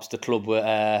 or perhaps the club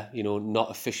were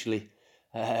not officially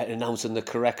announcing the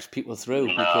correct people through,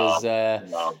 because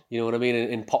you know what I mean,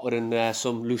 in pocketing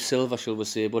some loose silver, shall we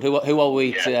say? But who are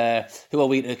we to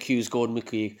accuse Gordon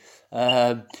McKee?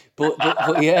 But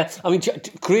yeah, I mean,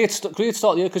 great start of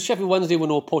the year, because Sheffield Wednesday were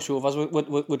no pushovers.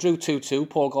 We drew 2-2.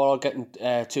 Paul Goddard getting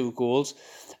 2 goals,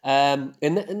 and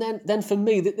then for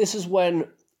me, this is when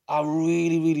I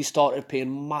really started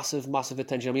paying massive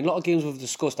attention. I mean, a lot of games we've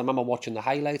discussed, I remember watching the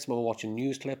highlights, I remember watching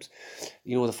news clips,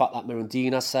 the fact that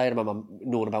Mirandina side, I remember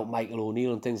knowing about Michael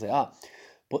O'Neill and things like that.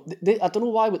 But I don't know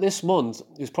why, but this month,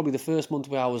 it was probably the first month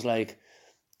where I was like,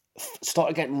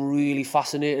 started getting really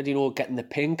fascinated, getting the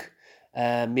pink,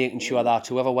 making sure that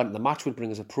whoever went to the match would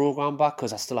bring us a programme back,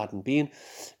 because I still hadn't been.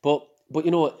 But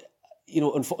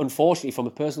unfortunately, from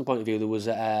a personal point of view, there was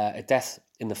a death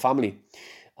in the family.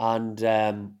 And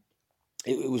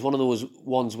it was one of those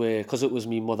ones where, because it was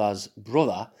my mother's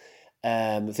brother,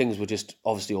 things were just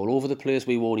obviously all over the place.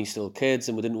 We were only still kids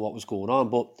and we didn't know what was going on.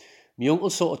 But my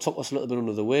uncle sort of took us a little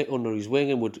bit under his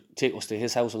wing, and would take us to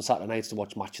his house on Saturday nights to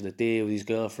watch Match of the Day with his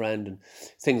girlfriend and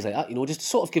things like that, just to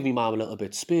sort of give me mum a little bit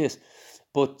of space.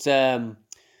 But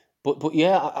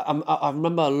yeah, I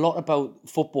remember a lot about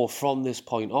football from this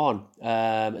point on.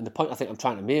 And the point I think I'm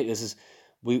trying to make is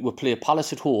we play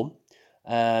Palace at home,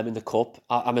 in the cup.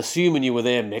 I'm assuming you were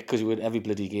there, Mick, because you were at every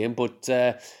bloody game, but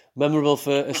memorable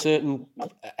for a certain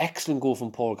excellent goal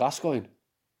from Paul Gascoigne.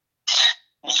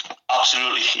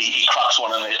 Absolutely, he cracks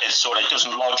one, and it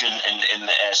doesn't lodge in the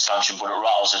stanchion, but it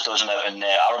rattles it, doesn't it? And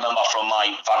I remember from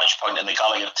my vantage point in the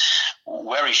Gallagher,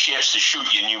 where he shapes to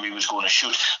shoot, you knew he was going to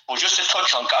shoot. But just to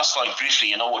touch on Gascoigne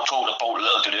briefly, we talked about a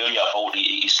little bit earlier about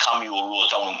his cameo role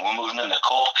down in Wimbledon in the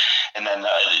cup, and then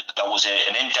there was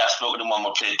an in-depth look at him when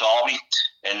we played Derby,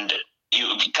 and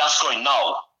Gascoigne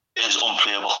now is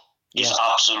unplayable. He's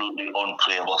absolutely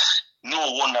unplayable.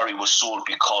 No wonder he was sold,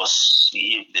 because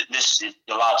the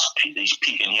lad's he's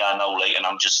peaking here now, and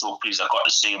I'm just so pleased I got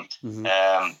to see him.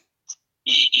 Mm-hmm.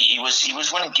 He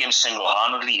was winning games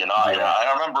single-handedly,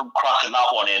 I remember him cracking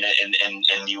that one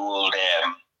in the old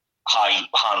high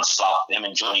hand slap, him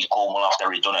and Johnny Coleman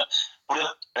after he'd done it. But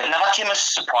it never came as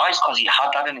a surprise, because he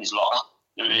had that in his locker.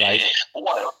 Right. But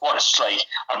what a strike!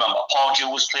 I remember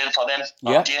Pardew was playing for them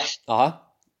that day.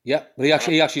 Yeah, but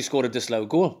he actually scored a disallowed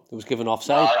goal. It was given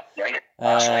offside.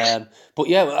 Right. But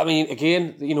yeah, I mean,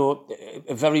 again,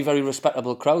 a very, very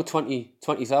respectable crowd.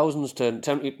 20,000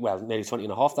 nearly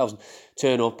 20,500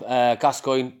 turn up.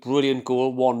 Gascoigne, brilliant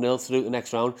goal, 1-0 through the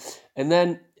next round, and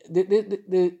then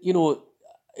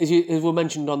as we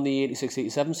mentioned on the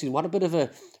 86-87 season, we had a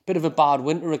bit of a bad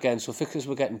winter again, so fixtures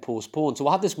were getting postponed. So we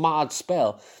had this mad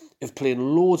spell of playing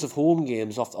loads of home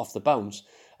games off the bounce.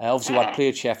 Obviously, we had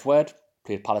played Sheffield,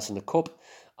 played Palace in the Cup,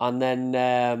 and then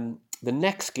the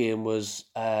next game was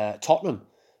Tottenham,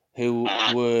 who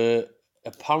were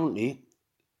apparently,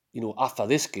 after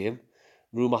this game,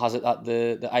 rumour has it that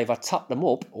they either tapped them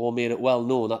up or made it well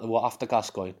known that they were after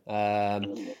Gascoigne.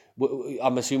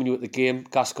 I'm assuming you were at the game.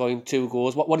 Gascoigne, 2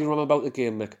 goals. What do you remember about the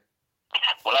game, Mick?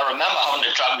 Well, I remember having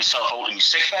to drag myself out in my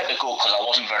sick bed to go, because I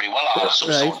wasn't very well. I had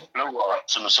some sort of flu or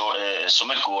some sort of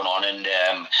something going on, and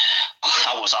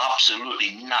I was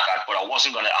absolutely knackered. But I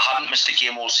hadn't missed a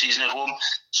game all season at home,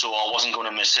 so I wasn't going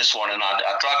to miss this one. And I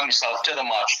dragged myself to the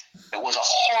match. It was a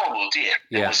horrible day.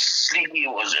 Yeah. It was sleepy.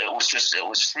 It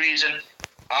was freezing.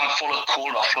 I'm full of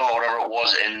cold or flu or whatever it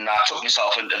was, and I took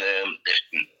myself into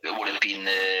it would have been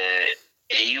the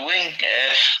A-wing.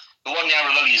 The one near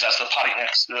the Lilies, that's the paddock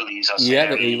next to the Lilies.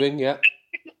 The E-wing, yeah.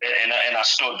 And I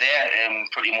stood there,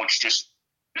 pretty much just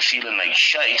feeling like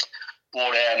shite.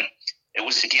 But it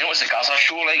was a Gaza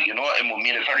show, and we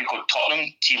made a very good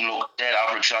Tottenham team look dead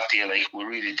average that day. We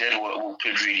really did. We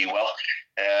played really well.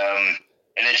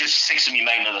 And it just sticks in my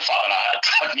mind of the fact that I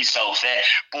dragged myself there.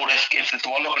 But if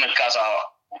they were looking at Gaza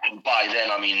by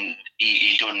then, I mean,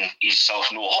 he done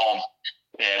himself no harm.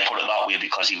 Put it that way,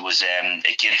 because he was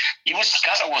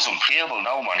Gaza was unplayable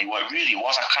now, man. He really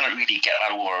was. I can't really get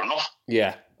that over enough.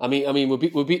 Yeah, I mean, we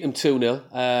beat them 2-0.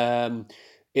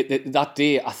 That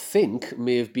day, I think,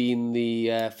 may have been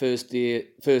the first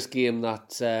game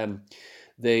that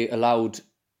they allowed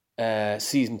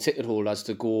season ticket holders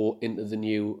to go into the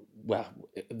new,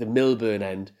 the Milburn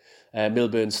end,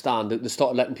 Milburn stand. They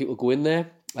started letting people go in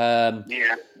there.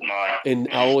 And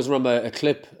I always remember a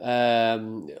clip,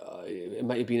 it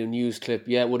might have been a news clip,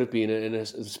 it would have been, and the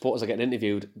supporters are getting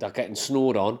interviewed, they're getting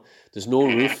snowed on, there's no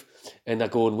roof, and they're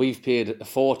going, we've paid a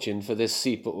fortune for this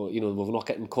seat, but we're not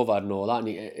getting covered and all that, and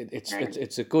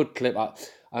it's a good clip.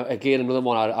 Again, another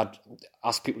one, I'd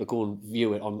ask people to go and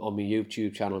view it on my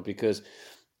YouTube channel, because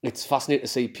it's fascinating to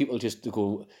see people just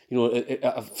go,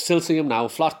 I still see him now,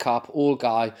 flat cap, old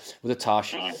guy with a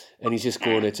tash, and he's just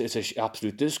going, it's an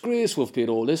absolute disgrace, we've paid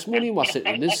all this money, we're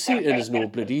sitting in this seat, and there's no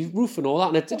bloody roof and all that,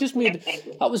 and it just made,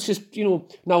 that was just,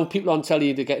 now people on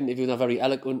telly, they get interviewed, they're very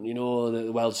eloquent,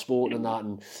 they're well spoken and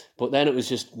that, but then it was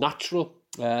just natural.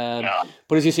 But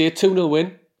as you say, a 2-0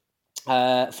 win.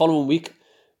 Following week,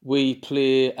 we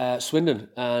play Swindon,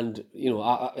 and,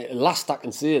 last I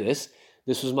can say this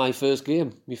was my first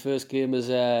game. My first game as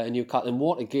a new captain.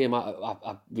 What a game! My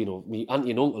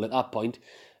auntie and uncle at that point,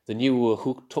 they knew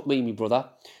who took me and my brother.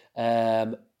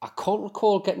 I can't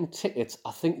recall getting tickets.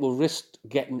 I think we risked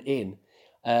getting in,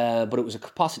 but it was a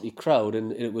capacity crowd,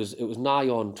 and it was nigh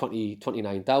on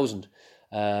 29,000,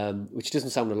 which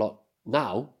doesn't sound a lot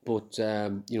now, but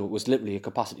it was literally a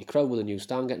capacity crowd with a new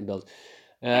stand getting built.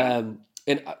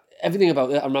 And everything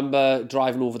about it, I remember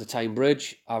driving over the Tyne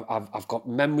Bridge. I've got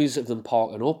memories of them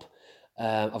parking up.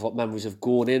 I've got memories of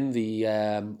going in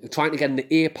trying to get in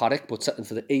the A paddock, but sitting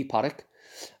for the E paddock.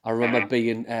 I remember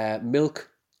being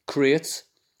milk crates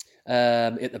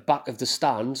at the back of the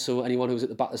stand, so anyone who was at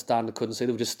the back of the stand that couldn't see,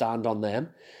 they would just stand on them.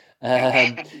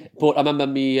 But I remember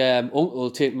me uncle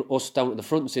taking us down to the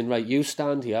front and saying, right, you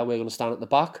stand here, we're going to stand at the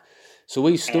back. So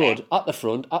we stood at the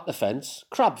front, at the fence,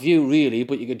 crap view really,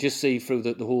 but you could just see through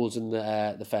the holes in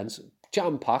the fence,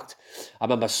 jam-packed. I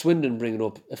remember Swindon bringing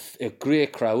up a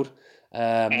great crowd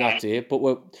that day, but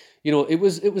it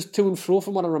was to and fro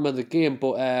from what I remember the game.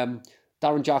 But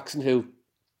Darren Jackson, who,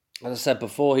 as I said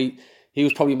before, he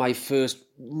was probably my first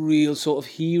real sort of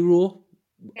hero.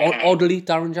 Oddly,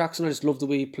 Darren Jackson, I just loved the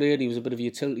way he played. He was a bit of a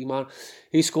utility man.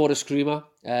 He scored a screamer.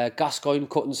 Gascoigne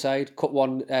cut inside, put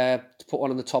one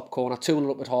in the top corner, 2-0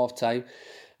 up at half time.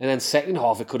 And then second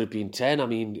half, it could have been 10. I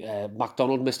mean,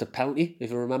 MacDonald missed a penalty,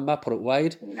 if you remember, put it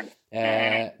wide.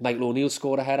 Michael O'Neill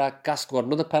scored a header. Gascoigne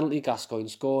another penalty. Gascoigne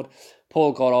scored.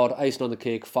 Paul Goddard, icing on the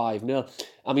cake, 5-0.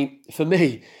 I mean, for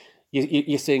me,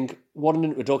 you think, what an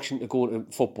introduction to going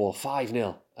to football,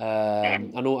 5-0. I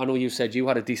know you said you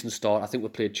had a decent start. I think we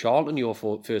played Charlton your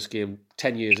first game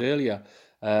 10 years earlier.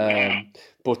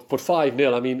 But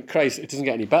 5-0, I mean, Christ, it doesn't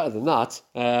get any better than that.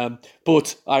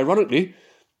 But ironically,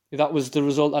 that was the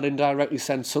result that indirectly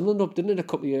sent Sunderland up, didn't it, a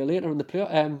couple of years later in the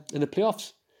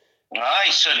playoffs? Aye,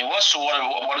 it certainly was. So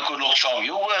what a good luck charm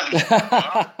you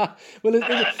were.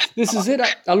 Well, this is it.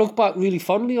 I look back really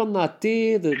fondly on that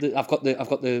day. I've got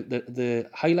the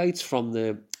highlights from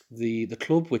the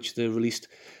club, which they released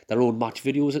their own match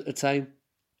videos at the time.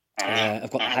 I've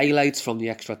got the highlights from the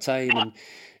extra time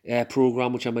and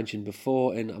programme, which I mentioned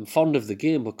before, and I'm fond of the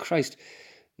game, but Christ,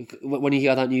 when you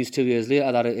hear that news 2 years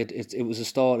later that it was the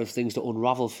start of things to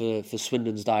unravel for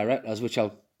Swindon's directors, which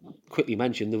I'll quickly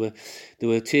mention, they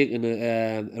were taking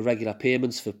irregular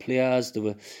payments for players. They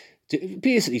were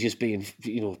basically just being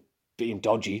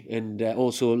dodgy, and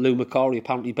also Lou McCarry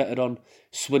apparently betted on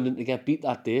Swindon to get beat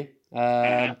that day.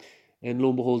 And lo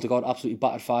and behold, they got absolutely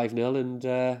battered 5-0, and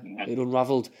it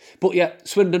unravelled. But yeah,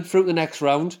 Swindon through to the next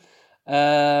round.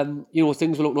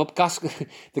 Things were looking up.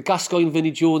 The Gascoigne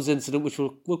Vinnie Jones incident, which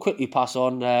we'll quickly pass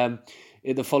on.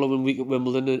 In the following week at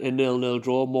Wimbledon, a 0-0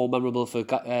 draw, more memorable for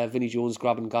Vinnie Jones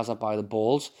grabbing Gaza by the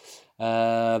balls.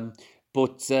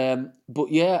 But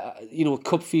yeah,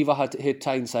 cup fever had hit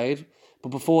Tyneside. But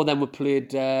before then, we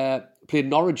played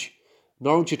Norwich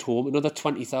at home, another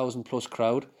 20,000 plus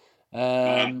crowd.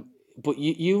 But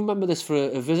you remember this for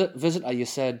a visitor. You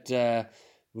said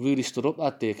really stood up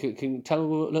that day. Can you tell a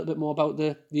little bit more about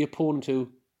the opponent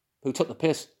who took the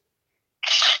piss?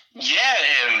 Yeah,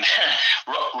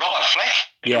 Robert Fleck.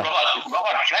 Yeah.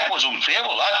 Robert Fleck was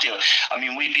unplayable that day. I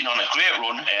mean, we've been on a great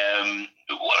run,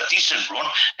 a decent run.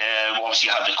 Obviously,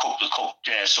 had the cup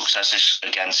successes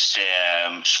against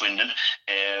Swindon.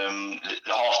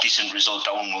 The half decent result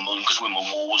down Wimbledon, because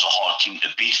Wimbledon was a hard team to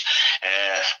beat.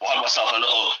 We had myself a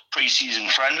little pre-season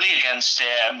friendly against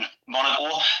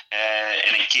Monaco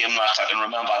in a game that I can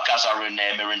remember Gaza and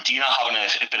Mirandina having a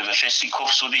bit of a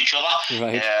fisticuffs with each other.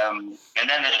 Right. And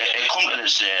then it come to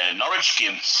this Norwich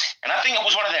game, and I think it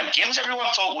was one of them games everyone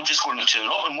thought we're just going to turn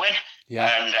up and win. Yeah.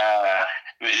 And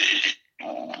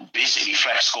basically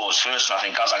Fleck scores first, and I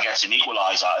think Gaza gets an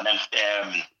equaliser, and then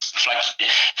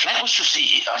Fleck was just,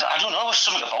 I don't know, there was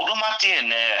something about him that day,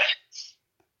 and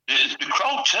the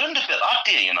crowd turned a bit that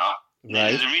day, you know.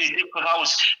 Right. They really did,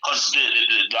 because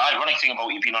the ironic thing about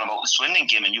you being on about the Swindon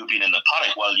game and you being in the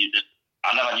paddock, well,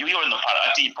 I never knew you were in the paddock.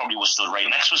 I think you probably was stood right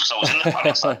next to us because I was in the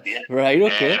paddock that day. Right,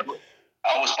 okay.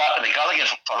 I was back in the Gallagher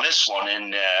for this one,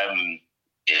 and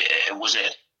it was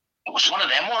one of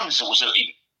them ones.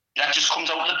 That just comes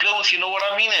out of the blue, if you know what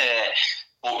I mean.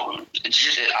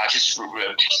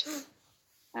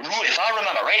 If I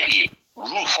remember rightly,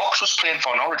 Rue Fox was playing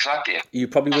for Norwich that day. You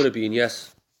probably would have been,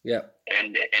 yes. Yeah.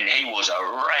 And he was a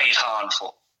right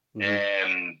handful.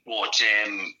 But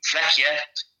Fleck,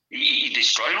 he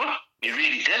destroyed one. He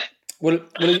really did. Well,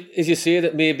 as you say,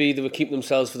 that maybe they were keeping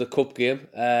themselves for the cup game,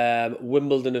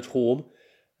 Wimbledon at home.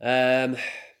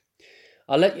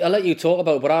 I'll let you talk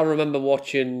about it, but I remember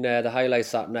watching the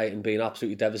highlights that night and being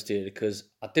absolutely devastated because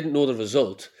I didn't know the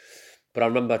result, but I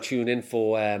remember tuning in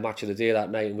for Match of the Day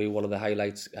that night, and we were one of the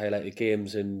highlighted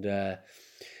games, and I'll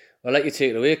let you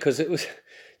take it away because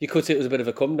you could say it was a bit of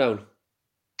a come down.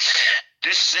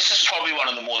 This is probably one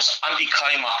of the most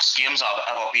anti-climax games I've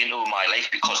ever been to in my life,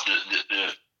 because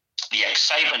the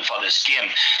excitement for this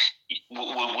game.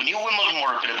 We knew Wimbledon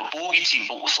were a bit of a bogey team,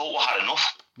 but we thought we had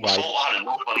enough. We thought we had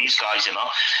enough for these guys, you know.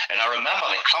 And I remember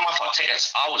the clamour for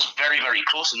tickets. I was very, very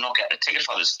close to not getting a ticket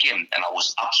for this game, and I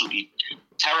was absolutely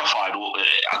terrified.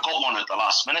 I got one at the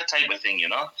last minute type of thing, you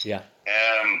know. Yeah.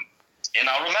 And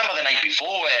I remember the night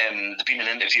before, there'd been an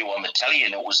interview on the telly,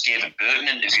 and it was David Burton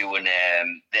interviewing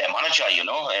their manager, you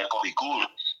know, Bobby Gould.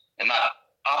 And that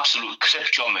absolute clip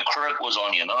John McCurrick was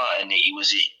on, you know, and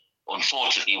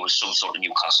unfortunately, he was some sort of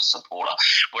Newcastle supporter.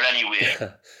 But anyway,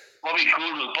 Bobby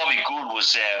Gould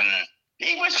was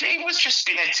he was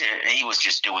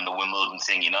just doing the Wimbledon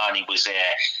thing, you know, and he was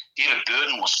David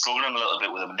Burton was struggling a little bit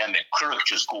with him, and then McCurrick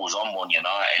just goes on one, you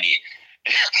know, and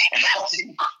I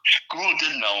think Gould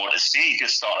didn't know what to say. He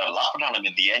just started laughing at him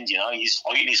in the end, you know. He's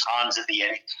holding his hands at the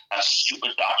end, that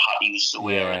stupid dark hat he used to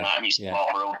wear, and he's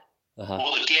around.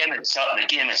 Well, the game itself,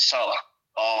 it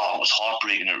was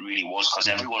heartbreaking. It really was, because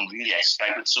everyone really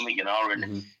expected something, you know,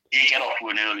 and they get off to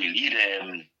an early lead,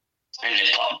 and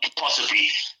they possibly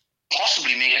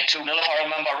make it 2-0 if I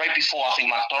remember right, before I think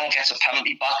McDonald gets a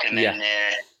penalty back, and then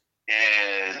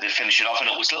they finish it off, and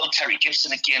it was little Terry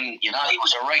Gibson again, you know. He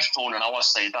was a right thorn in our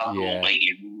side, that goal, like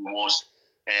it was,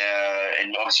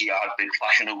 and obviously you had Big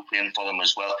Fashion who playing for them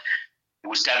as well. It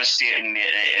was devastating, and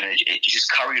it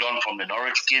just carried on from the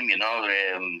Norwich game, you know,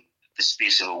 the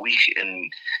space of a week,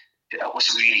 and I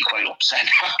was really quite upset,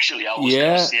 actually. I was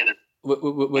devastated.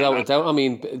 Without a doubt. I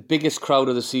mean, biggest crowd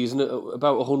of the season,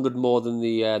 about 100 more than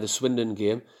the Swindon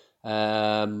game.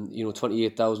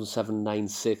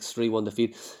 28,796, 3-1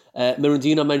 defeat.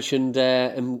 Mirandino mentioned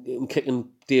him kicking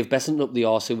Dave Besant up the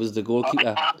arse, who was the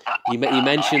goalkeeper. He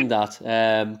mentioned that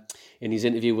in his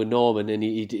interview with Norman, and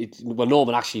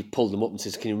Norman actually pulled him up and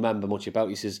says, "Can you remember much about?"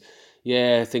 He says,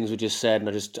 "Yeah, things were just said, and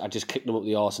I just kicked him up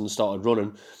the arse and started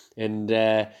running." And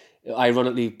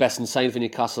ironically, Besant signed for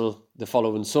Newcastle the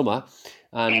following summer,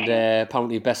 and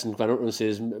apparently Besant went up and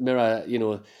says, "Mirror, you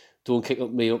know, don't kick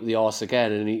me up the arse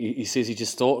again." And he says he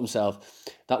just thought himself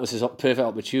that was his perfect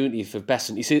opportunity for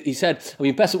Besant. He said, I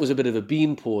mean, Besant was a bit of a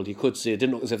beanpole, you could say. It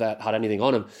didn't look as if that had anything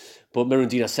on him. But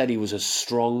Mirandina said he was a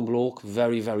strong bloke,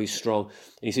 very, very strong.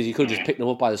 And he says he could have just picked him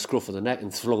up by the scruff of the neck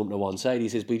and flung him to one side. He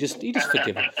says, but he just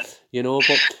forgive him, you know.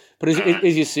 But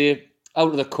as you say, out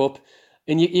of the cup,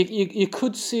 and you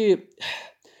could say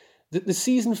that the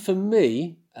season for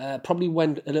me probably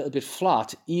went a little bit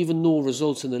flat, even though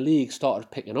results in the league started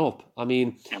picking up. I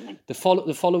mean, the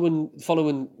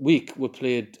following week we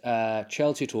played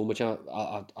Chelsea at home, which I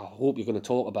hope you're going to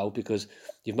talk about because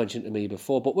you've mentioned to me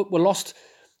before. But we lost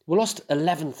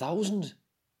 11,000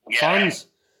 fans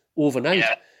overnight.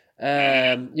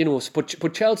 You know,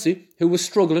 but Chelsea, who was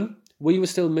struggling, we were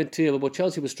still mid-table, but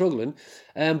Chelsea was struggling.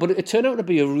 But it turned out to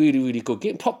be a really, really good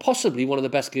game, possibly one of the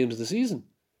best games of the season.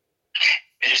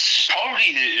 It's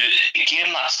probably the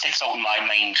game that sticks out in my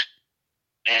mind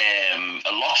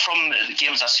a lot from the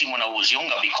games I've seen when I was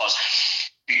younger, because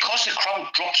the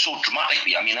crowd dropped so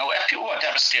dramatically. I mean, if people were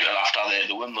devastated after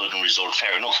the Wimbledon result,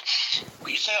 fair enough.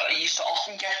 We used to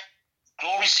often get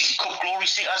cup glory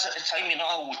seekers at the time, you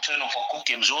know, who would turn up for cup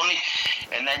games only,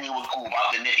 and then you would go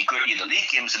back to the nitty-gritty of the league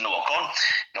games and they were gone.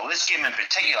 Now, this game in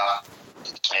particular,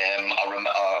 I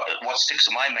remember what sticks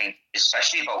in my mind,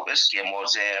 especially about this game,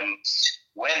 was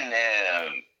when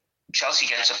Chelsea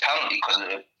gets a penalty, because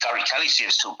Gary Kelly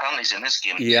saves 2 penalties in this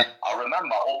game. Yeah. I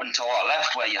remember up until our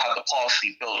left, where you had the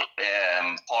partially built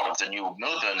part of the new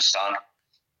Millburn stand,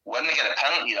 when they get a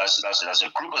penalty, as a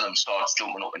group of them starts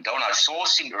jumping up and down, I so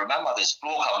seem to remember this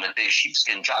bloke having a big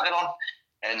sheepskin jacket on,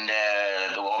 and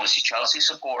they were obviously Chelsea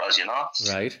supporters, you know.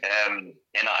 Right. And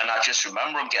I just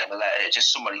remember him getting a letter,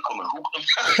 just somebody come and hook them.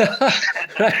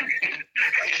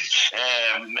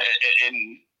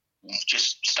 And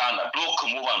just stand that bloke,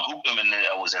 come over and hook them, and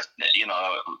there was a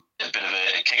bit of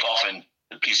a kick off, and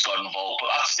the police got involved. But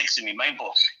that sticks in my mind.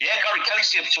 But yeah, Gary Kelly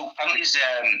saved 2 penalties.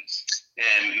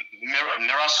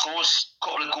 Mira scores a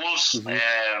couple of goals.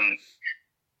 Mm-hmm.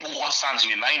 But what stands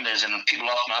in my mind is, and people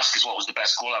often ask, is what was the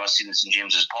best goal I've ever seen in St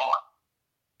James's Park?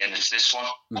 And it's this one,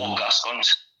 Paul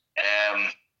Gascoigne's.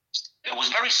 It was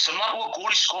very similar to a goal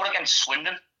he scored against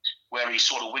Swindon, where he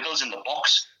sort of wiggles in the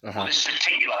box. But this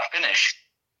particular finish,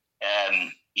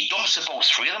 he dumps about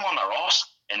 3 of them on their arse,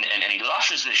 and he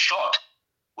lashes this shot,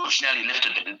 which nearly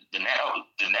lifted the net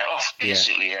off,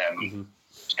 basically. And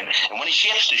when he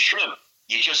shapes the shrimp,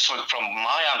 you just, from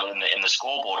my angle in the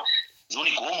scoreboard, he's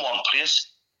only going one place,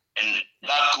 and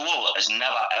that goal has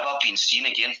never ever been seen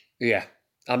again. Yeah,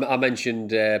 I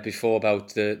mentioned before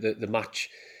about the match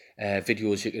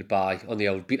videos you could buy on the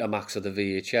old Betamax or the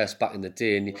VHS back in the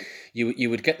day, and you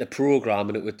would get the programme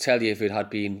and it would tell you if it had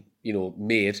been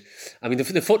made. I mean,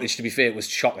 the footage, to be fair, it was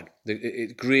shocking.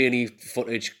 Grainy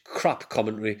footage, crap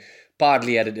commentary,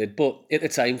 badly edited. But at the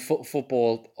time,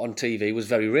 football on TV was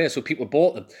very rare, so people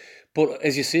bought them. But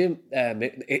as you say,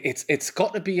 it's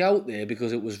got to be out there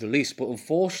because it was released. But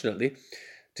unfortunately,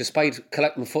 despite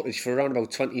collecting footage for around about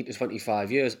 20 to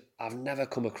 25 years, I've never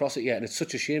come across it yet. And it's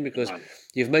such a shame because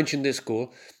you've mentioned this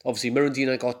goal. Obviously,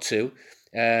 Mirandina got 2.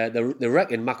 They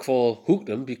reckon McFall hooked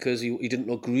him because he didn't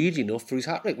look greedy enough for his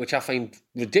hat-trick, which I find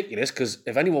ridiculous because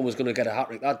if anyone was going to get a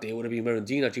hat-trick that day, it would have been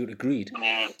Mirandina due to greed.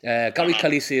 Gary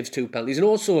Kelly saves 2 penalties. And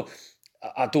also,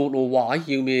 I don't know why,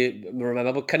 you may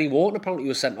remember, but Kenny Wharton apparently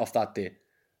was sent off that day.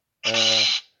 I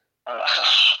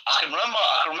can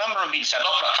remember him being sent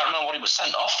off, but I can't remember what he was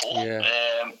sent off for. Yeah.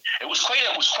 It was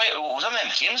in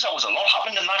them games. There was a lot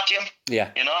happened in that game.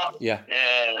 Yeah. Yeah.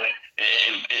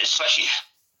 Especially,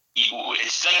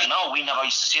 it's like now, we never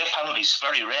used to save penalties,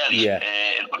 very rarely. Yeah.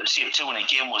 But to save 2 in a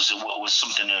game was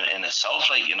something in itself,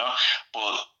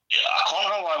 But I can't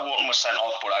remember why Wharton was sent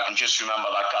off, but I can just remember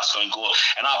that Gascoigne goal.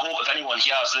 And I hope if anyone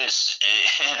hears this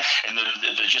and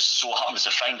they just so happens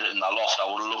to find it in their loft, I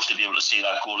would love to be able to see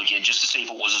that goal again, just to see if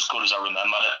it was as good as I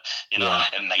remembered it. It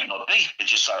might not be. It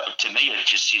just, to me, it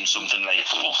just seems something like,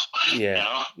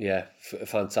 Yeah,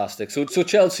 fantastic. So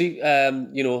Chelsea,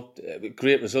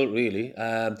 great result really.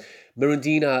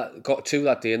 Mirandina got 2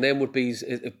 that day, and then would be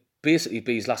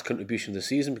basically his last contribution of the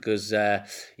season because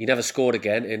he never scored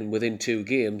again, and within 2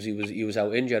 games he was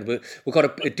out injured. But we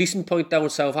got a decent point down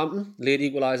with Southampton, late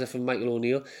equaliser from Michael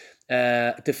O'Neill.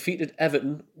 Defeated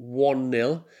Everton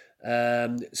 1-0.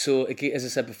 So again, as I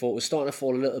said before, it was starting to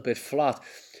fall a little bit flat.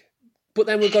 But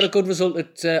then we got a good result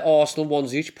at Arsenal, 1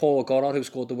 each. Paul Goddard, who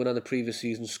scored the winner the previous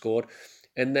season, scored.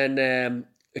 And then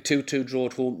a 2-2 draw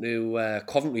at home to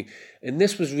Coventry. And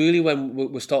this was really when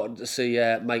we started to see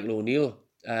Michael O'Neill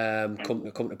come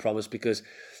to promise, because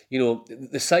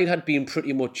the side had been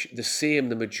pretty much the same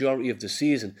the majority of the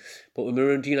season, but with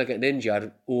Mirandina getting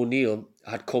injured, O'Neill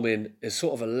had come in as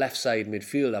sort of a left side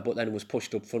midfielder, but then was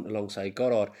pushed up front alongside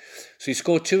Goddard. So he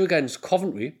scored 2 against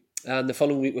Coventry, and the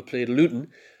following week we played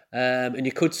Luton, and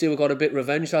you could say we got a bit of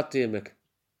revenge that day, Mick.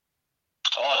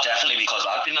 Oh, definitely, because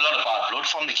there'd been a lot of bad blood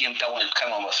from the game down at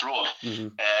Kenilworth Road.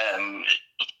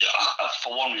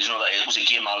 For one reason or another, it was a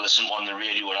game I listened to on the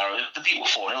radio, and the beat were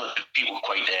 4-0, the beat were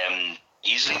quite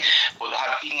easily, but there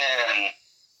had been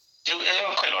there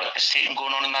were quite a lot of piss-taking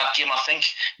going on in that game, I think.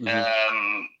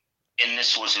 And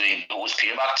this was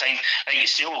payback time. Like you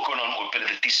say, we're going on with a bit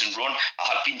of a decent run. I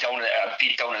had beat down at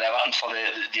Everton for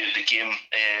the game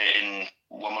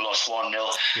when we lost 1-0.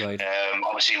 Right.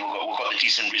 Obviously, we got the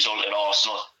decent result at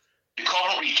Arsenal. The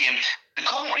Coventry game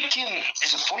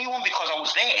is a funny one because I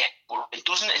was there, but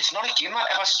it's not a game that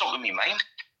ever stuck in my mind.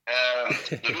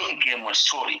 The Luton game was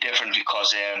totally different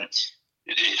because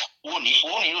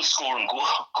O'Neill scoring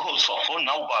goals for fun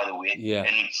now, by the way. Yeah.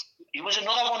 And he was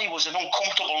another one. He was an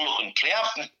uncomfortable looking player.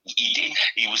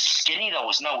 He was skinny. There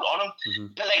was no on him.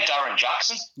 A bit like Darren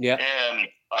Jackson. Yeah.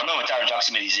 I remember Darren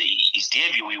Jackson made his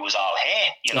debut. He was all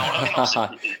hair. You know what I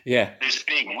mean? Yeah. This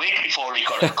big wig before he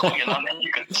got a cut.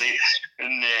 You could see.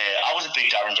 And I was a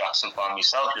big Darren Jackson fan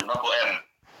myself. But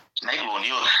Michael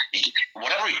O'Neill,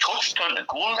 whatever he touched turned to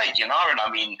goal, and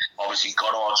I mean, obviously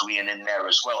Goddard's weighing in there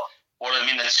as well. Well, I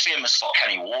mean, it's famous for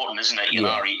Kenny Wharton, isn't it? He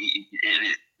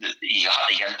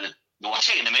had they were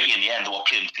taking the mickey in the end. They were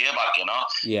playing payback,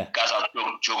 Yeah. Guys are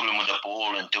juggling with the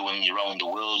ball and doing your round the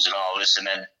worlds and all this, and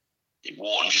then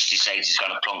Wharton just decides he's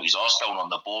going to plunk his arse down on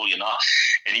the ball, you know.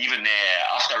 And even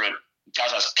after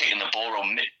Gaza's kicking the ball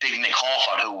around, big Nick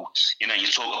Harford, who, you know, you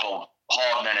talk about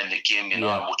hard men in the game, you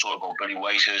know, we'll talk about Billy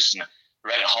Whitehurst, and I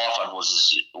reckon Harford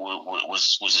was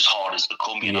as hard as they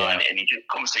come, you know, and he just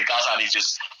comes to Gaza and he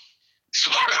just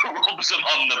sort of rubs him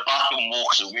on the back and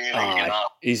walks away, you know.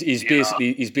 He's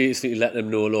basically letting him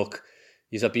know, look,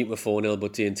 he's beat me 4-0,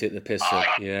 but didn't take the piss.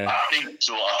 Yeah, I think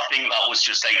so. I think that was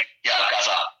just like, yeah,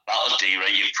 Gaza, that'll do,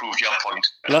 right? You've proved your point.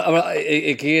 Well,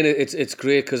 again, it's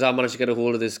great because I managed to get a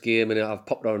hold of this game and I've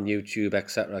popped it on YouTube,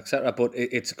 etc., etc. But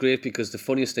it's great because the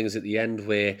funniest thing is at the end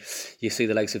where you see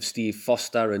the likes of Steve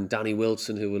Foster and Danny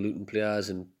Wilson, who were Luton players,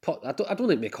 and I don't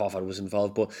think Mick Harford was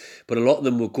involved, but a lot of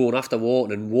them were going after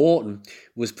Wharton, and Wharton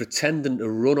was pretending to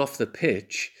run off the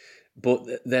pitch, but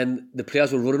then the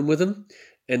players were running with him.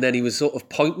 And then he was sort of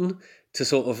pointing to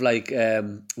sort of like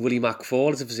Willie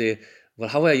McFall, as if to say, well,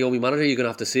 how are you, my manager? You're going to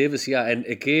have to save us here. And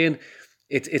again,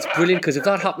 it's brilliant because if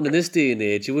that happened in this day and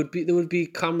age, there would be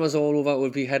cameras all over, it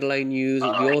would be headline news, it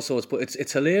would be all sorts. But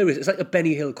it's hilarious. It's like a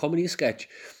Benny Hill comedy sketch.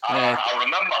 I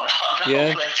remember that.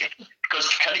 Yeah. Because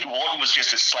Kenny Wharton was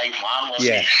just a slight man,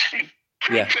 wasn't he?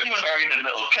 He was wearing a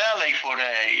little curly, but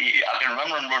I can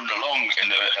remember him running along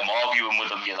and I'm arguing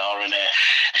with him, you know, and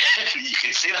you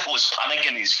can see that was panic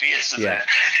in his face.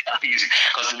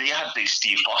 Because they had the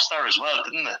Steve Foster as well,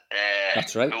 didn't they?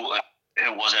 That's right. Who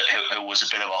was a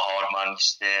bit of a hard man,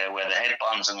 wear the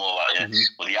headbands and all that,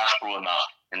 with the afro and that.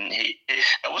 And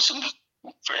there was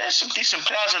some decent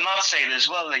players on that side as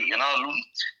well, like, you know,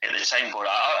 at the time. But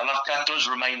that does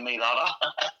remind me that.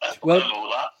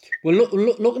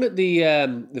 Looking at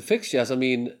the fixtures, I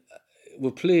mean,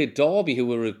 we played Derby, who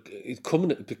were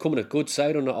becoming a good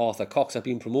side under Arthur Cox. Have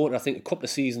been promoted, I think, a couple of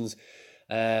seasons,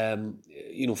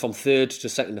 you know, from third to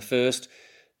second to first.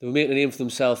 They were making a name for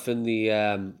themselves in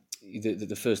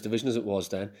the first division, as it was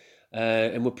then,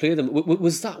 and we played them.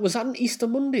 Was that an Easter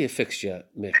Monday fixture,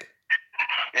 Mick?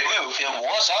 It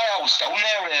was. I was down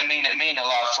there. Me and a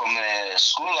lad from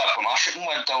school, lad from Ashton,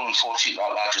 went down. Unfortunately,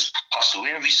 that lad just passed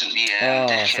away recently. Sorry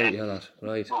to hear that.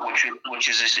 Right. Which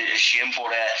is a shame.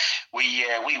 But we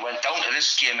went down to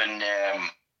this game and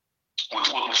we'll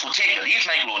take the lead.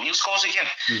 Michael O'Neill scores again.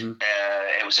 Mm-hmm.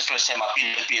 It was the first time I've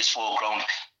been at the BS4 ground.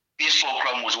 BS4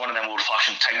 ground was one of them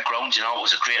old-fashioned type grounds. You know, it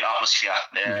was a great atmosphere.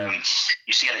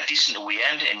 You see, at a decent away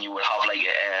end, and you would have like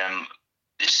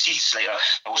the seats, like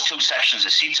there was two sections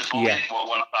of seats above it,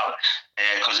 one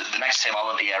because the next time I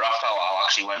went the year after, I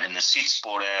actually went in the seats.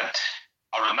 But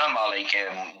I remember like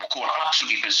going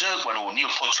absolutely berserk when O'Neill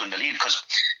puts in the lead, because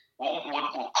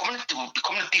we're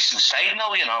becoming a decent side now.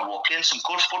 You know, we're playing some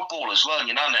good football as well.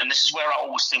 You know, and this is where I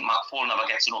always think McFall never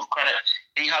gets enough credit.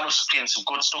 He had us playing some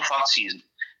good stuff that season.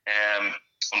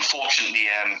 Unfortunately,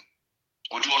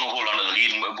 we don't hold on to the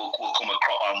lead, and we'll come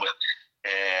across with.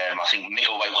 I think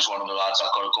Nico White was one of the lads that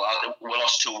got to go out. We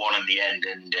lost 2-1 in the end,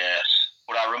 and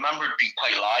but I remember it being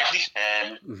quite lively.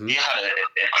 They had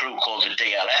a crew called the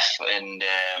DLF, and I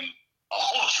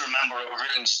always remember it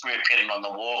written spray painting on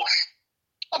the wall.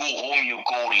 Go home, you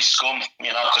gory scum,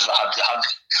 you know, because they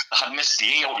had missed the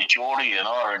E out of Geordie, you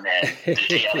know, and the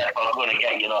DLF are going to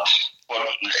get, you know. But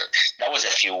there was a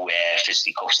few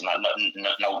fisticuffs and that,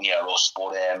 not near us,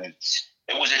 but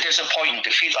it was a disappointing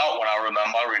defeat, that one, I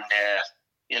remember, and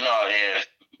you know,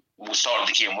 we started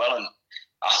the game well, and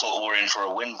I thought we were in for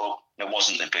a win, but it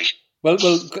wasn't to be. Well,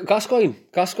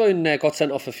 Gascoigne got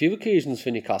sent off a few occasions for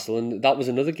Newcastle, and that was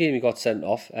another game he got sent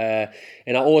off. And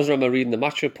I always remember reading the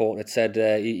match report, and it said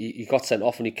he got sent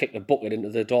off and he kicked a bucket into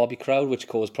the Derby crowd, which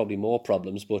caused probably more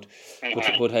problems. But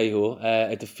hey ho,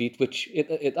 a defeat which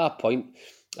at that point,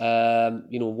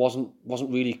 you know, wasn't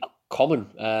really common.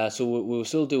 So we were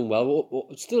still doing well.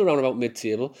 We're still around about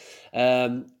mid-table.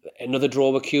 Another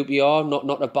draw with QPR,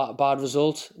 not a bad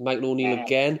result. Michael O'Neill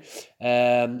again.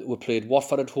 We played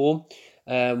Watford at home.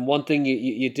 One thing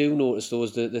you do notice though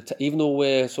is that even though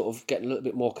we're sort of getting a little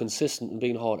bit more consistent and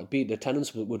being hard to beat, the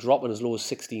attendance were dropping as low as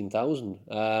 16,000.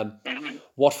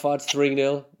 Watford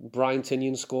 3-0, Brian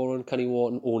Tinian scoring, Kenny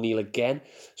Wharton, O'Neill again.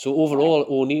 So overall,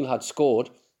 O'Neill had scored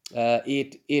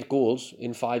eight goals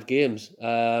in 5 games.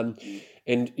 And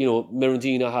you know,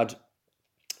 Mirandina had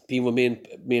been with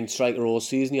main striker all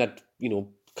season. He had, you know,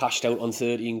 cashed out on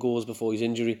 13 goals before his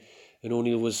injury, and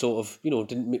O'Neill was sort of, you know,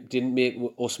 didn't make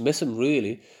us miss him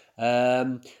really.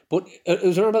 But it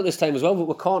was around about this time as well. But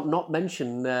we can't not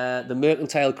mention the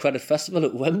Mercantile Credit Festival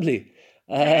at Wembley.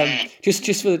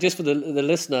 Just for the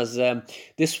listeners,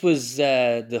 this was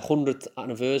the 100th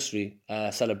anniversary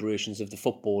celebrations of the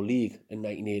Football League in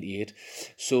 1988.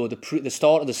 So the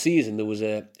start of the season, there was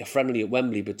a friendly at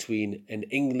Wembley between an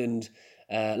England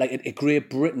like a Great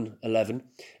Britain 11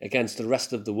 against the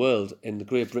rest of the world, and the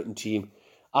Great Britain team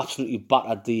absolutely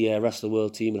battered the rest of the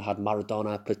world team and had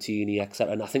Maradona, Platini,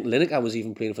 etc. And I think Lineker was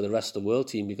even playing for the rest of the world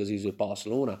team because he was with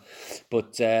Barcelona.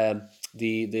 But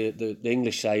the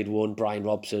English side won. Brian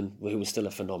Robson, who was still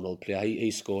a phenomenal player,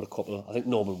 he scored a couple. I think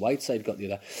Norman Whiteside got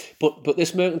the other. But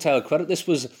this Mercantile Credit, this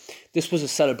was a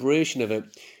celebration of it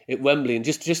at Wembley. And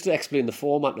just to explain the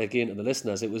format again to the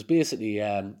listeners, it was basically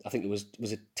I think it was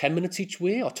it 10 minutes each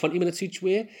way or 20 minutes each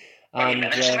way. And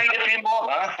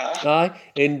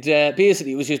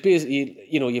basically it was just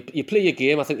you play your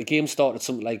game. I think the game started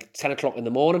something like 10 o'clock in the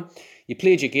morning. You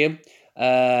played your game.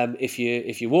 If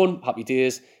you won, happy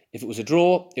days. If it was a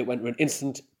draw, it went to an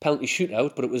instant penalty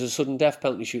shootout, but it was a sudden death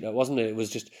penalty shootout, wasn't it? It was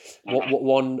just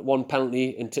one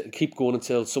penalty and keep going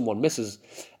until someone misses.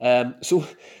 So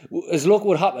as luck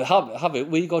would have it,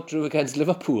 we got through against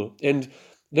Liverpool, and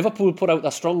Liverpool put out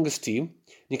their strongest team.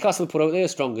 Newcastle put out their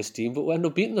strongest team, but we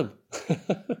ended up beating them.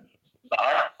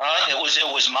 It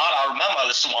was mad. I remember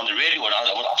listening on the radio and I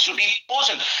was absolutely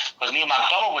buzzing because Neil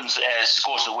McDonald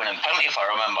scores the winning penalty, if I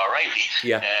remember rightly.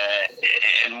 Yeah.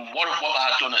 And what they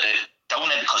had done down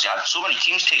there, because they had so many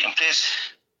teams taking place,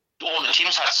 all the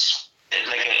teams had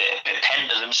like a pen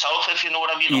to themselves, if you know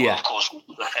what I mean. Yeah. Of course,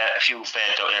 a fair few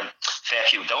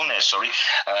down there, sorry.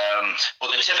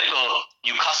 But the typical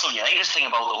Newcastle United thing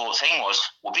about the whole thing was,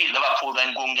 we'll beat Liverpool,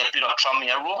 then go and get beat up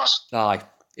Tranmere Rovers. Aye.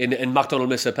 And McDonald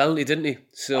missed a penalty, didn't he?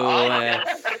 So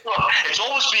it's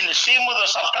always been the same with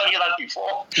us. I've told you that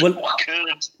before.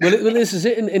 Well, this is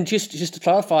it. And just to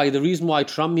clarify, the reason why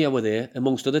Tranmere were there,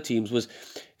 amongst other teams, was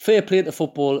fair play to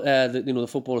football. The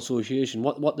Football Association.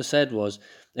 What they said was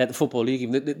at the Football League,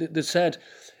 even they said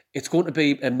it's going to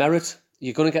be a merit.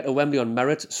 You're going to get to Wembley on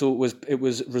merit. So it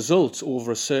was results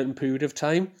over a certain period of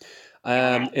time.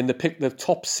 And they picked the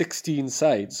top 16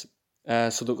 sides,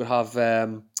 so they could have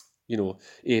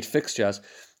 8 fixtures,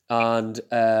 and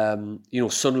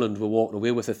Sunderland were walking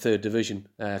away with the third division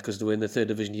because they were in the third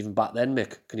division even back then,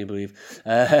 Mick. Can you believe?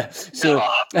 So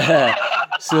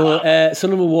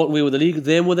Sunderland were walking away with the league.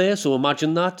 They were there, so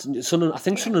imagine that. I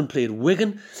think Sunderland played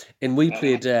Wigan, and we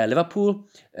played Liverpool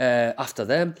after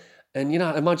them. And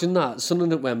imagine that,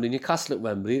 Sunderland at Wembley, Newcastle at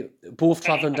Wembley, both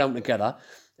travelling down together.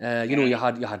 You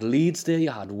had Leeds there, you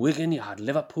had Wigan, you had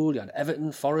Liverpool, you had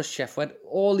Everton, Forest, Sheffield,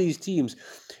 all these teams,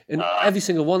 and every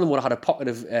single one of them would have had a pocket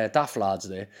of daft lads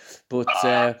there. But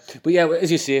yeah,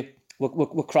 as you say,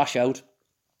 we'll crash out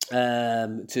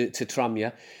to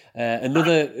Tranmere.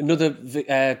 Another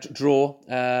draw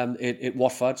at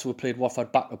Watford, so we played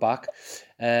Watford back to back.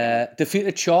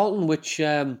 Defeated Charlton, which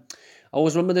I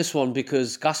always remember this one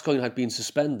because Gascoigne had been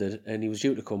suspended and he was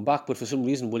due to come back, but for some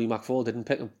reason Willie McFall didn't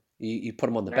pick him. He put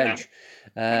him on the bench.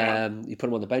 He put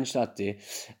him on the bench that day.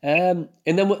 And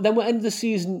then we ended the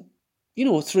season,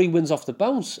 3 wins off the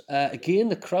bounce. Again,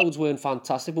 the crowds weren't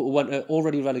fantastic, but we went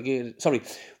already relegated. Sorry,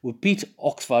 we beat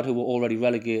Oxford, who were already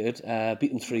relegated,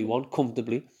 beat them 3-1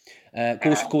 comfortably.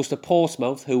 Goes to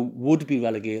Portsmouth, who would be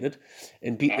relegated,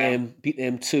 and beat them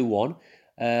 2-1.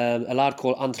 A lad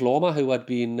called Ant Loma, who had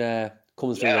been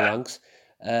coming through the ranks,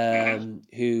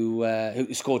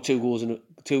 who scored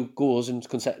 2 goals in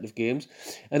consecutive games.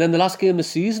 And then the last game of the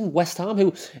season, West Ham,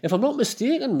 who, if I'm not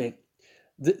mistaken, mate,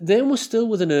 they were still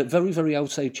within a very, very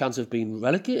outside chance of being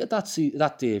relegated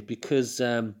that day because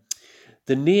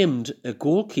they named a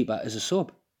goalkeeper as a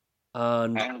sub.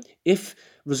 And if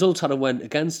results had went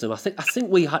against them, I think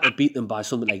we had to beat them by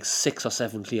something like 6 or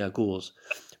 7 clear goals.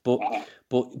 But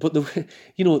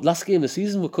the last game of the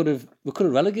season we could have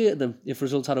relegated them if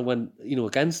results had went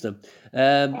against them.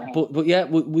 But yeah,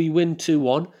 we win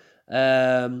 2-1.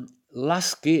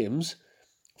 Last games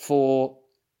for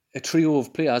a trio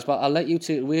of players, but I'll let you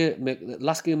take it away, Mick.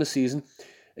 Last game of the season,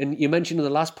 and you mentioned in the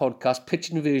last podcast,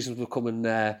 pitch invasions were becoming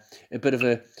a bit of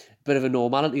a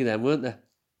normality then, weren't they?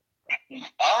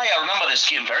 I remember this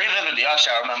game very vividly.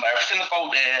 Actually, I remember everything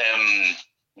about.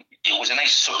 It was a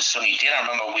nice sunny day. I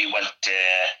remember we went.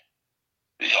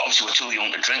 Obviously, we're too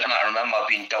young to drink, and I remember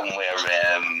being down where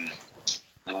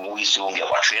we used to go and get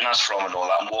our trainers from and all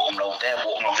that, and walking around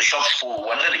the shops before we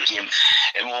went to the game.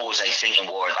 And what was I thinking?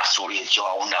 Well, that's sort of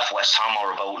I wonder if West Ham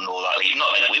are about and all that. Like, not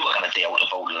like we were going to day out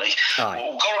about it. Like,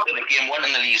 we got up to the game, went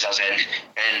in the Leazers end,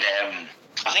 and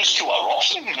I think Stuart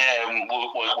Robson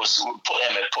was put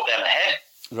them ahead.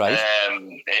 Right.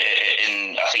 And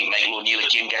I think Michael O'Neill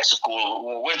again gets a goal.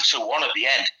 We went 2-1 at the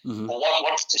end. Mm-hmm. But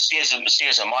what stays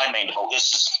in my mind about this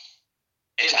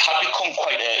is it had become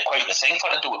quite a thing for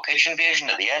to do a pitch invasion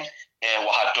at the end. We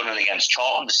had done it against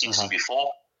Charlton the season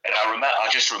before. And I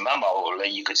just remember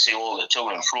like, you could see all the to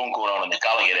and fro going on in the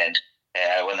Gallagher end.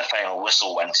 when the final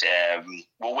whistle went.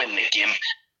 We'll win the game.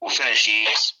 We'll finish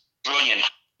 8th. Brilliant.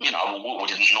 You know, we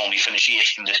didn't normally finish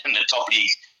 8th in the top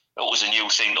league. It was a new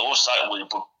thing to us.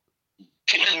 But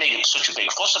people didn't make such a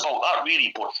big fuss about that,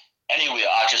 really. But anyway,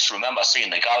 I just remember seeing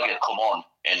the Gallagher come on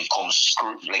and come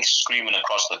screaming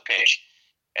across the pitch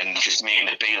and just making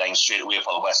a beeline straight away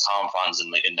for the West Ham fans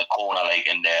in the corner,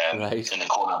 in the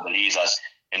corner of the leaders.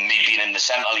 And me being in the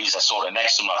centre leagues, I sort of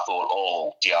next to him, I thought,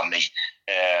 oh, dear me.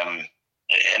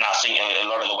 And I think a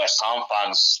lot of the West Ham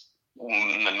fans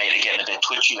made it getting a bit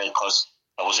twitchy, because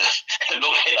there was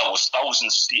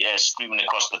thousands screaming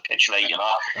across the pitch,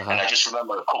 And I just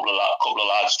remember a couple of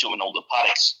lads jumping out the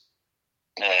paddocks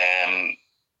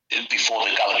before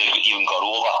the Gallagher even got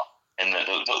over. And they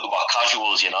were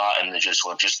casuals, and they just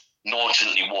were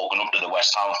nonchalantly walking up to the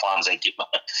West Ham fans, like,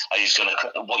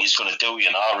 what he's gonna do,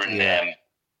 And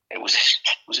it was a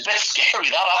bit scary,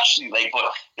 that, actually,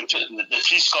 but the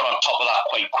police got on top of that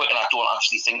quite quick, and I don't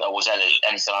actually think there was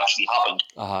anything actually happened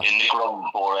in the ground.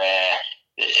 Or then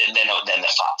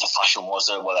the fashion was,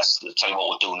 well, let's tell you what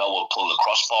we'll do now, we'll pull the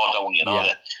crossbar down, a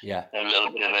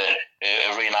little bit of a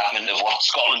reenactment of what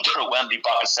Scotland did at Wembley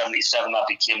back in '77. That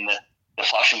became the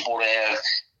fashion. But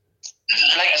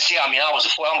like I say, I'm a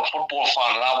football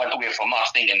fan, and I went away from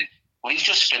that thinking, we've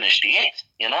just finished 8th,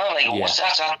 what's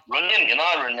that? That's brilliant, and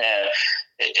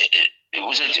it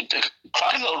was a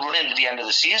cracking little run into the end of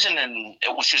the season, and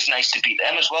it was just nice to beat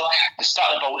them as well. The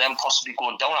stat about them possibly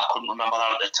going down, I couldn't remember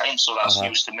that at the time, so that's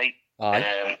news to me.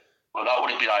 Well, that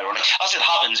would have been ironic. As it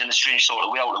happens, in a strange sort of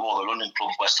way, out of all the London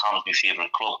clubs, West Ham is my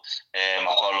favourite club. I've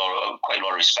got quite a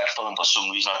lot of respect for them for some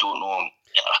reason. I don't know.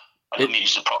 I don't maybe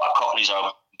the proper Cockneys are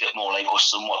a bit more like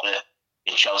us than what the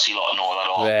Chelsea lot and all that.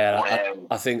 Well,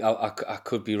 I think I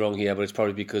could be wrong here, but it's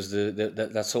probably because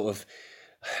that sort of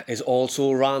is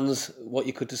also runs what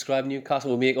you could describe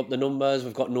Newcastle. We make up the numbers.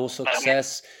 We've got no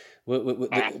success.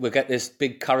 We get this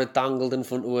big carrot dangled in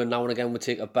front of her, and now and again we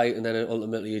take a bite, and then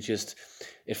ultimately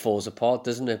it falls apart,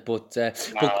 doesn't it? But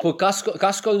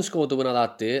Gascoigne scored the winner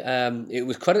that day. It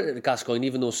was credited to Gascoigne,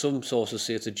 even though some sources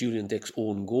say it's a Julian Dick's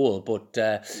own goal. But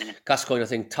Gascoigne, I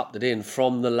think, tapped it in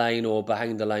from the line or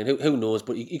behind the line. Who knows?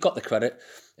 But he got the credit.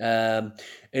 And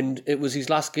it was his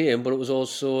last game, but it was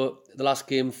also the last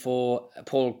game for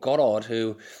Paul Goddard,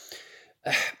 who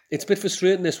it's a bit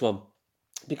frustrating, this one,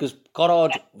 because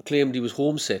Goddard claimed he was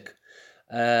homesick,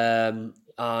 and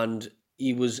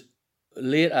he was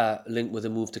later linked with a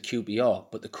move to QPR,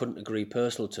 but they couldn't agree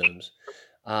personal terms.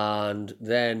 And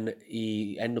then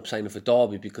he ended up signing for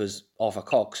Derby because Arthur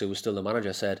Cox, who was still the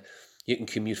manager, said, you can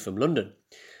commute from London.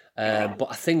 But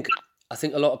I think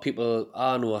a lot of people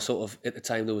I know are sort of, at the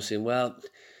time, they were saying, well,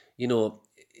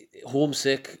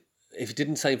 homesick, if he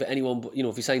didn't sign for anyone, but,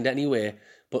 if he signed anywhere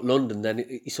but London, then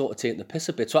he's sort of taking the piss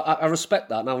a bit. So I respect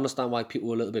that, and I understand why people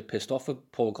were a little bit pissed off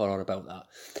with Paul Goddard about that.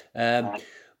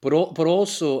 But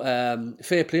also,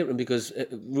 fair play to him, because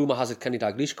rumour has it Kenny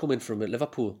Dalglish come in from at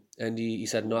Liverpool, and he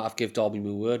said, no, I've given Derby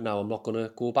my word now, I'm not going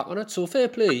to go back on it. So fair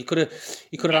play. He could have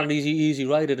had an easy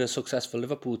ride at a successful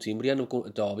Liverpool team, but he ended up going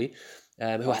to Derby,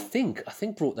 who I think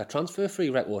broke their transfer free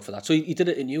record for that. So he did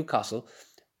it in Newcastle,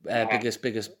 biggest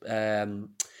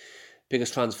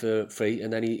transfer fee,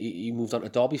 and then he moved on to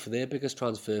Derby for their biggest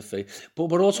transfer fee.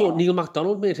 But also Neil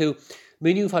MacDonald, mate, who,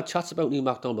 me and you've had chats about Neil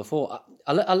MacDonald before.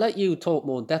 I'll let you talk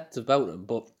more in depth about him,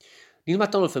 but Neil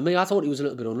MacDonald, for me, I thought he was a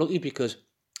little bit unlucky because,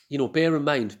 bear in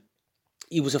mind,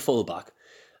 he was a fullback.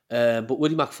 But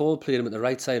Willie McFord played him at the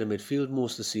right side of midfield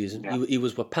most of the season. Yeah. He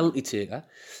was a penalty taker.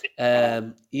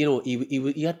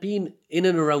 He had been in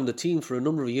and around the team for a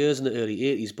number of years in the early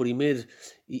 80s, but he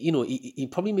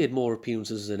probably made more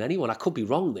appearances than anyone. I could be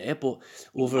wrong there, but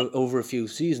over a few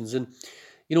seasons. And,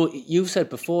 you've said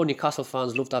before, Newcastle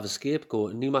fans love to have a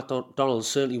scapegoat, and Neil MacDonald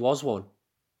certainly was one.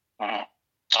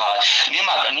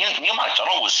 Neil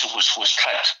MacDonald was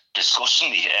kept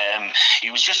disgustingly.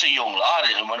 He was just a young lad,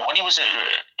 and when he was a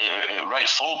right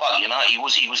fullback, he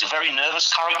was a very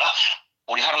nervous character,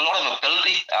 but he had a lot of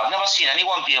ability. I've never seen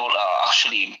anyone be able to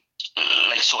actually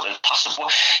sort of pass the ball.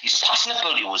 His passing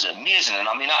ability was amazing, and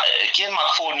again,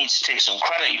 McFord needs to take some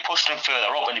credit. He pushed him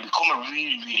further up, and he became a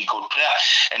really, really good player.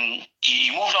 And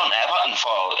he moved on to Everton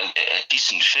for a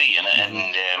decent fee,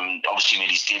 and obviously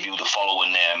made his debut the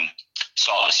following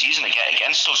start of the season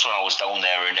against us when I was down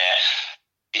there. And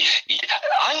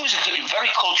I was a very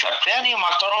cultured player, Neil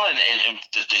MacDonald, and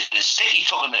the stick he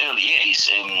took in the early 80s,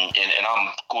 and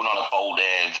I'm going on about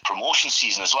the promotion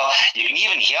season as well. You can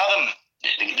even hear them.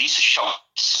 They used to shout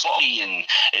Spotty, and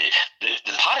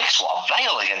the paddocks were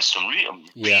vile against them,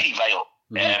 really vile.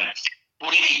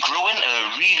 But he grew into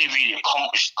a really, really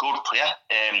accomplished, good player.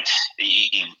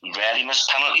 He rarely missed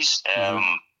penalties.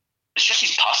 It's just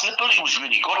his passing ability was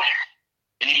really good.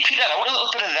 And he petered out a little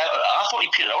bit of that. I thought he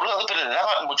petered out a little bit of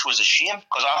that, which was a shame,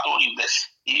 because I thought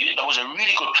that was a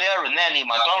really good player. And then Neil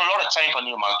MacDonald, a lot of time for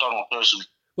Neil MacDonald personally.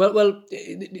 Well,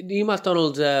 Neil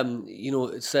MacDonald,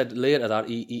 said later that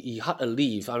he had to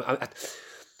leave.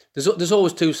 There's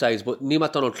always two sides, but Neil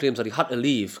MacDonald claims that he had to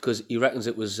leave because he reckons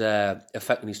it was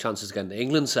affecting his chances against the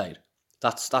England side.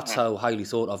 That's how highly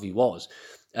thought of he was,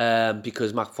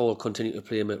 because McFall continued to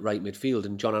play him at right midfield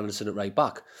and John Anderson at right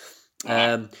back.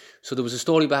 So there was a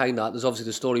story behind that. There's obviously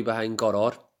the story behind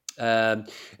Goddard.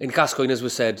 In Gascoigne, as we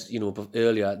said,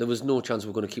 earlier, there was no chance we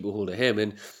were going to keep a hold of him.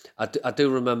 And I do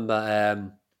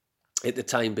remember at the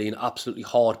time being absolutely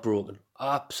heartbroken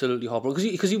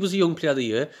because he was a young player of the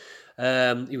year.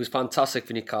 He was fantastic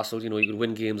for Newcastle. He could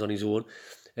win games on his own,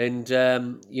 and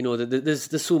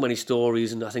there's so many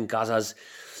stories. And I think Gaz has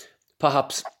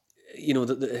perhaps,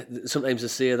 sometimes they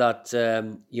say that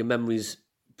your memories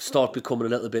start becoming a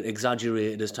little bit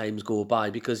exaggerated as times go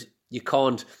by, because you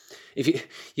can't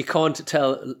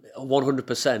tell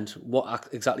 100% what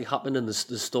exactly happened, and the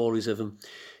stories of him,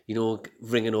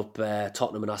 ringing up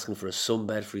Tottenham and asking for a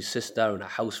sunbed for his sister and a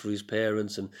house for his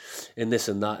parents and this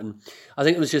and that. And I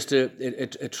think it was just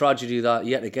a tragedy that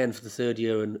yet again for the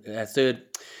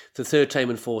third time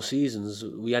in 4 seasons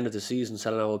we ended the season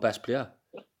selling our best player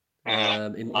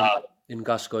in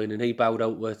Gascoigne, and he bowed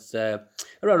out with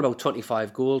around about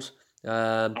 25 goals.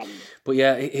 But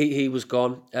yeah, he was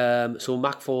gone. So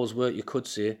McFall's work, you could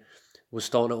say, was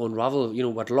starting to unravel.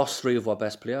 We'd lost 3 of our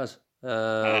best players.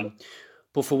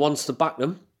 But for once to back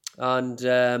them,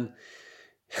 and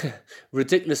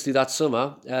ridiculously that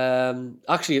summer,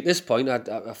 actually at this point, I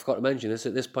forgot to mention this,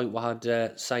 at this point we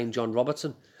had signed John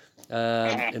Robertson,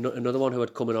 another one who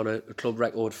had come in on a club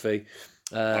record fee.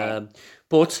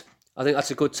 But I think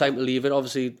that's a good time to leave it.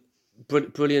 Obviously,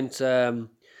 brilliant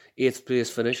 8th place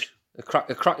finish. A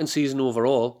cracking season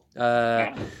overall,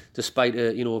 despite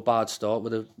a bad start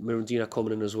with Mirandina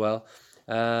coming in as well.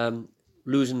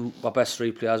 Losing our best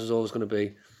 3 players was always going to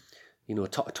be,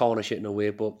 tarnish it in a way.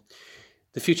 But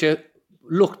the future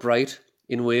looked bright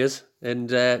in ways, and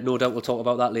no doubt we'll talk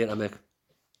about that later, Mick.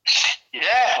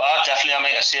 Yeah, well, definitely. I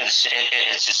mean, I say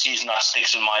it's a season that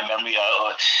sticks in my memory.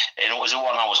 It was the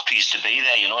one I was pleased to be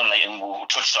there, and we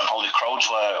touched on how the crowds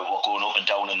were going up and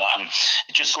down and that, and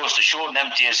it just goes to show in them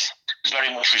days it was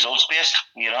very much results based,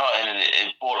 and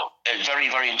it brought a very,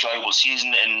 very enjoyable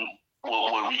season, and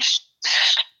we reached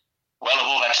well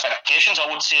above expectations, I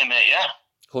would say, mate. Yeah.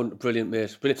 Brilliant,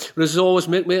 mate. Brilliant. But as always,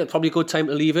 Mick, mate, probably a good time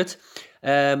to leave it.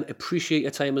 Appreciate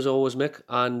your time as always, Mick,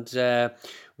 and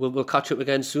we'll catch up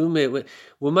again soon, mate.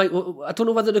 We might. I don't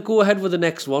know whether to go ahead with the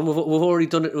next one. We've already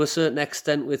done it to a certain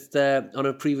extent with on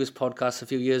a previous podcast a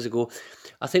few years ago.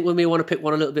 I think we may want to pick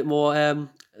one a little bit more,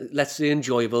 let's say,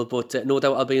 enjoyable. But no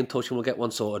doubt I'll be in touch and we'll get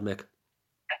one sorted, Mick.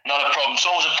 Not a problem. It's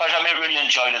always a pleasure, mate. Really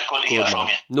enjoyed it. Good to hear from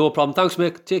you. No problem. Thanks,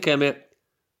 Mick. Take care, mate.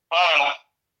 Bye.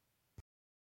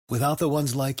 Without the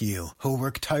ones like you, who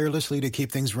work tirelessly to keep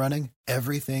things running,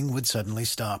 everything would suddenly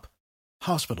stop.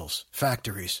 Hospitals,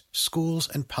 factories, schools,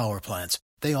 and power plants,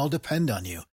 they all depend on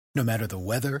you. No matter the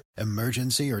weather,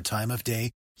 emergency, or time of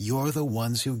day, you're the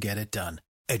ones who get it done.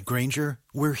 At Grainger,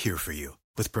 we're here for you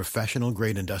with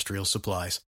professional-grade industrial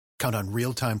supplies. Count on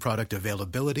real-time product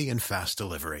availability and fast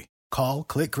delivery. Call,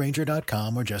 click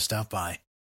Grainger.com, or just stop by.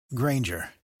 Grainger,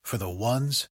 for the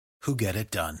ones who get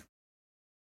it done.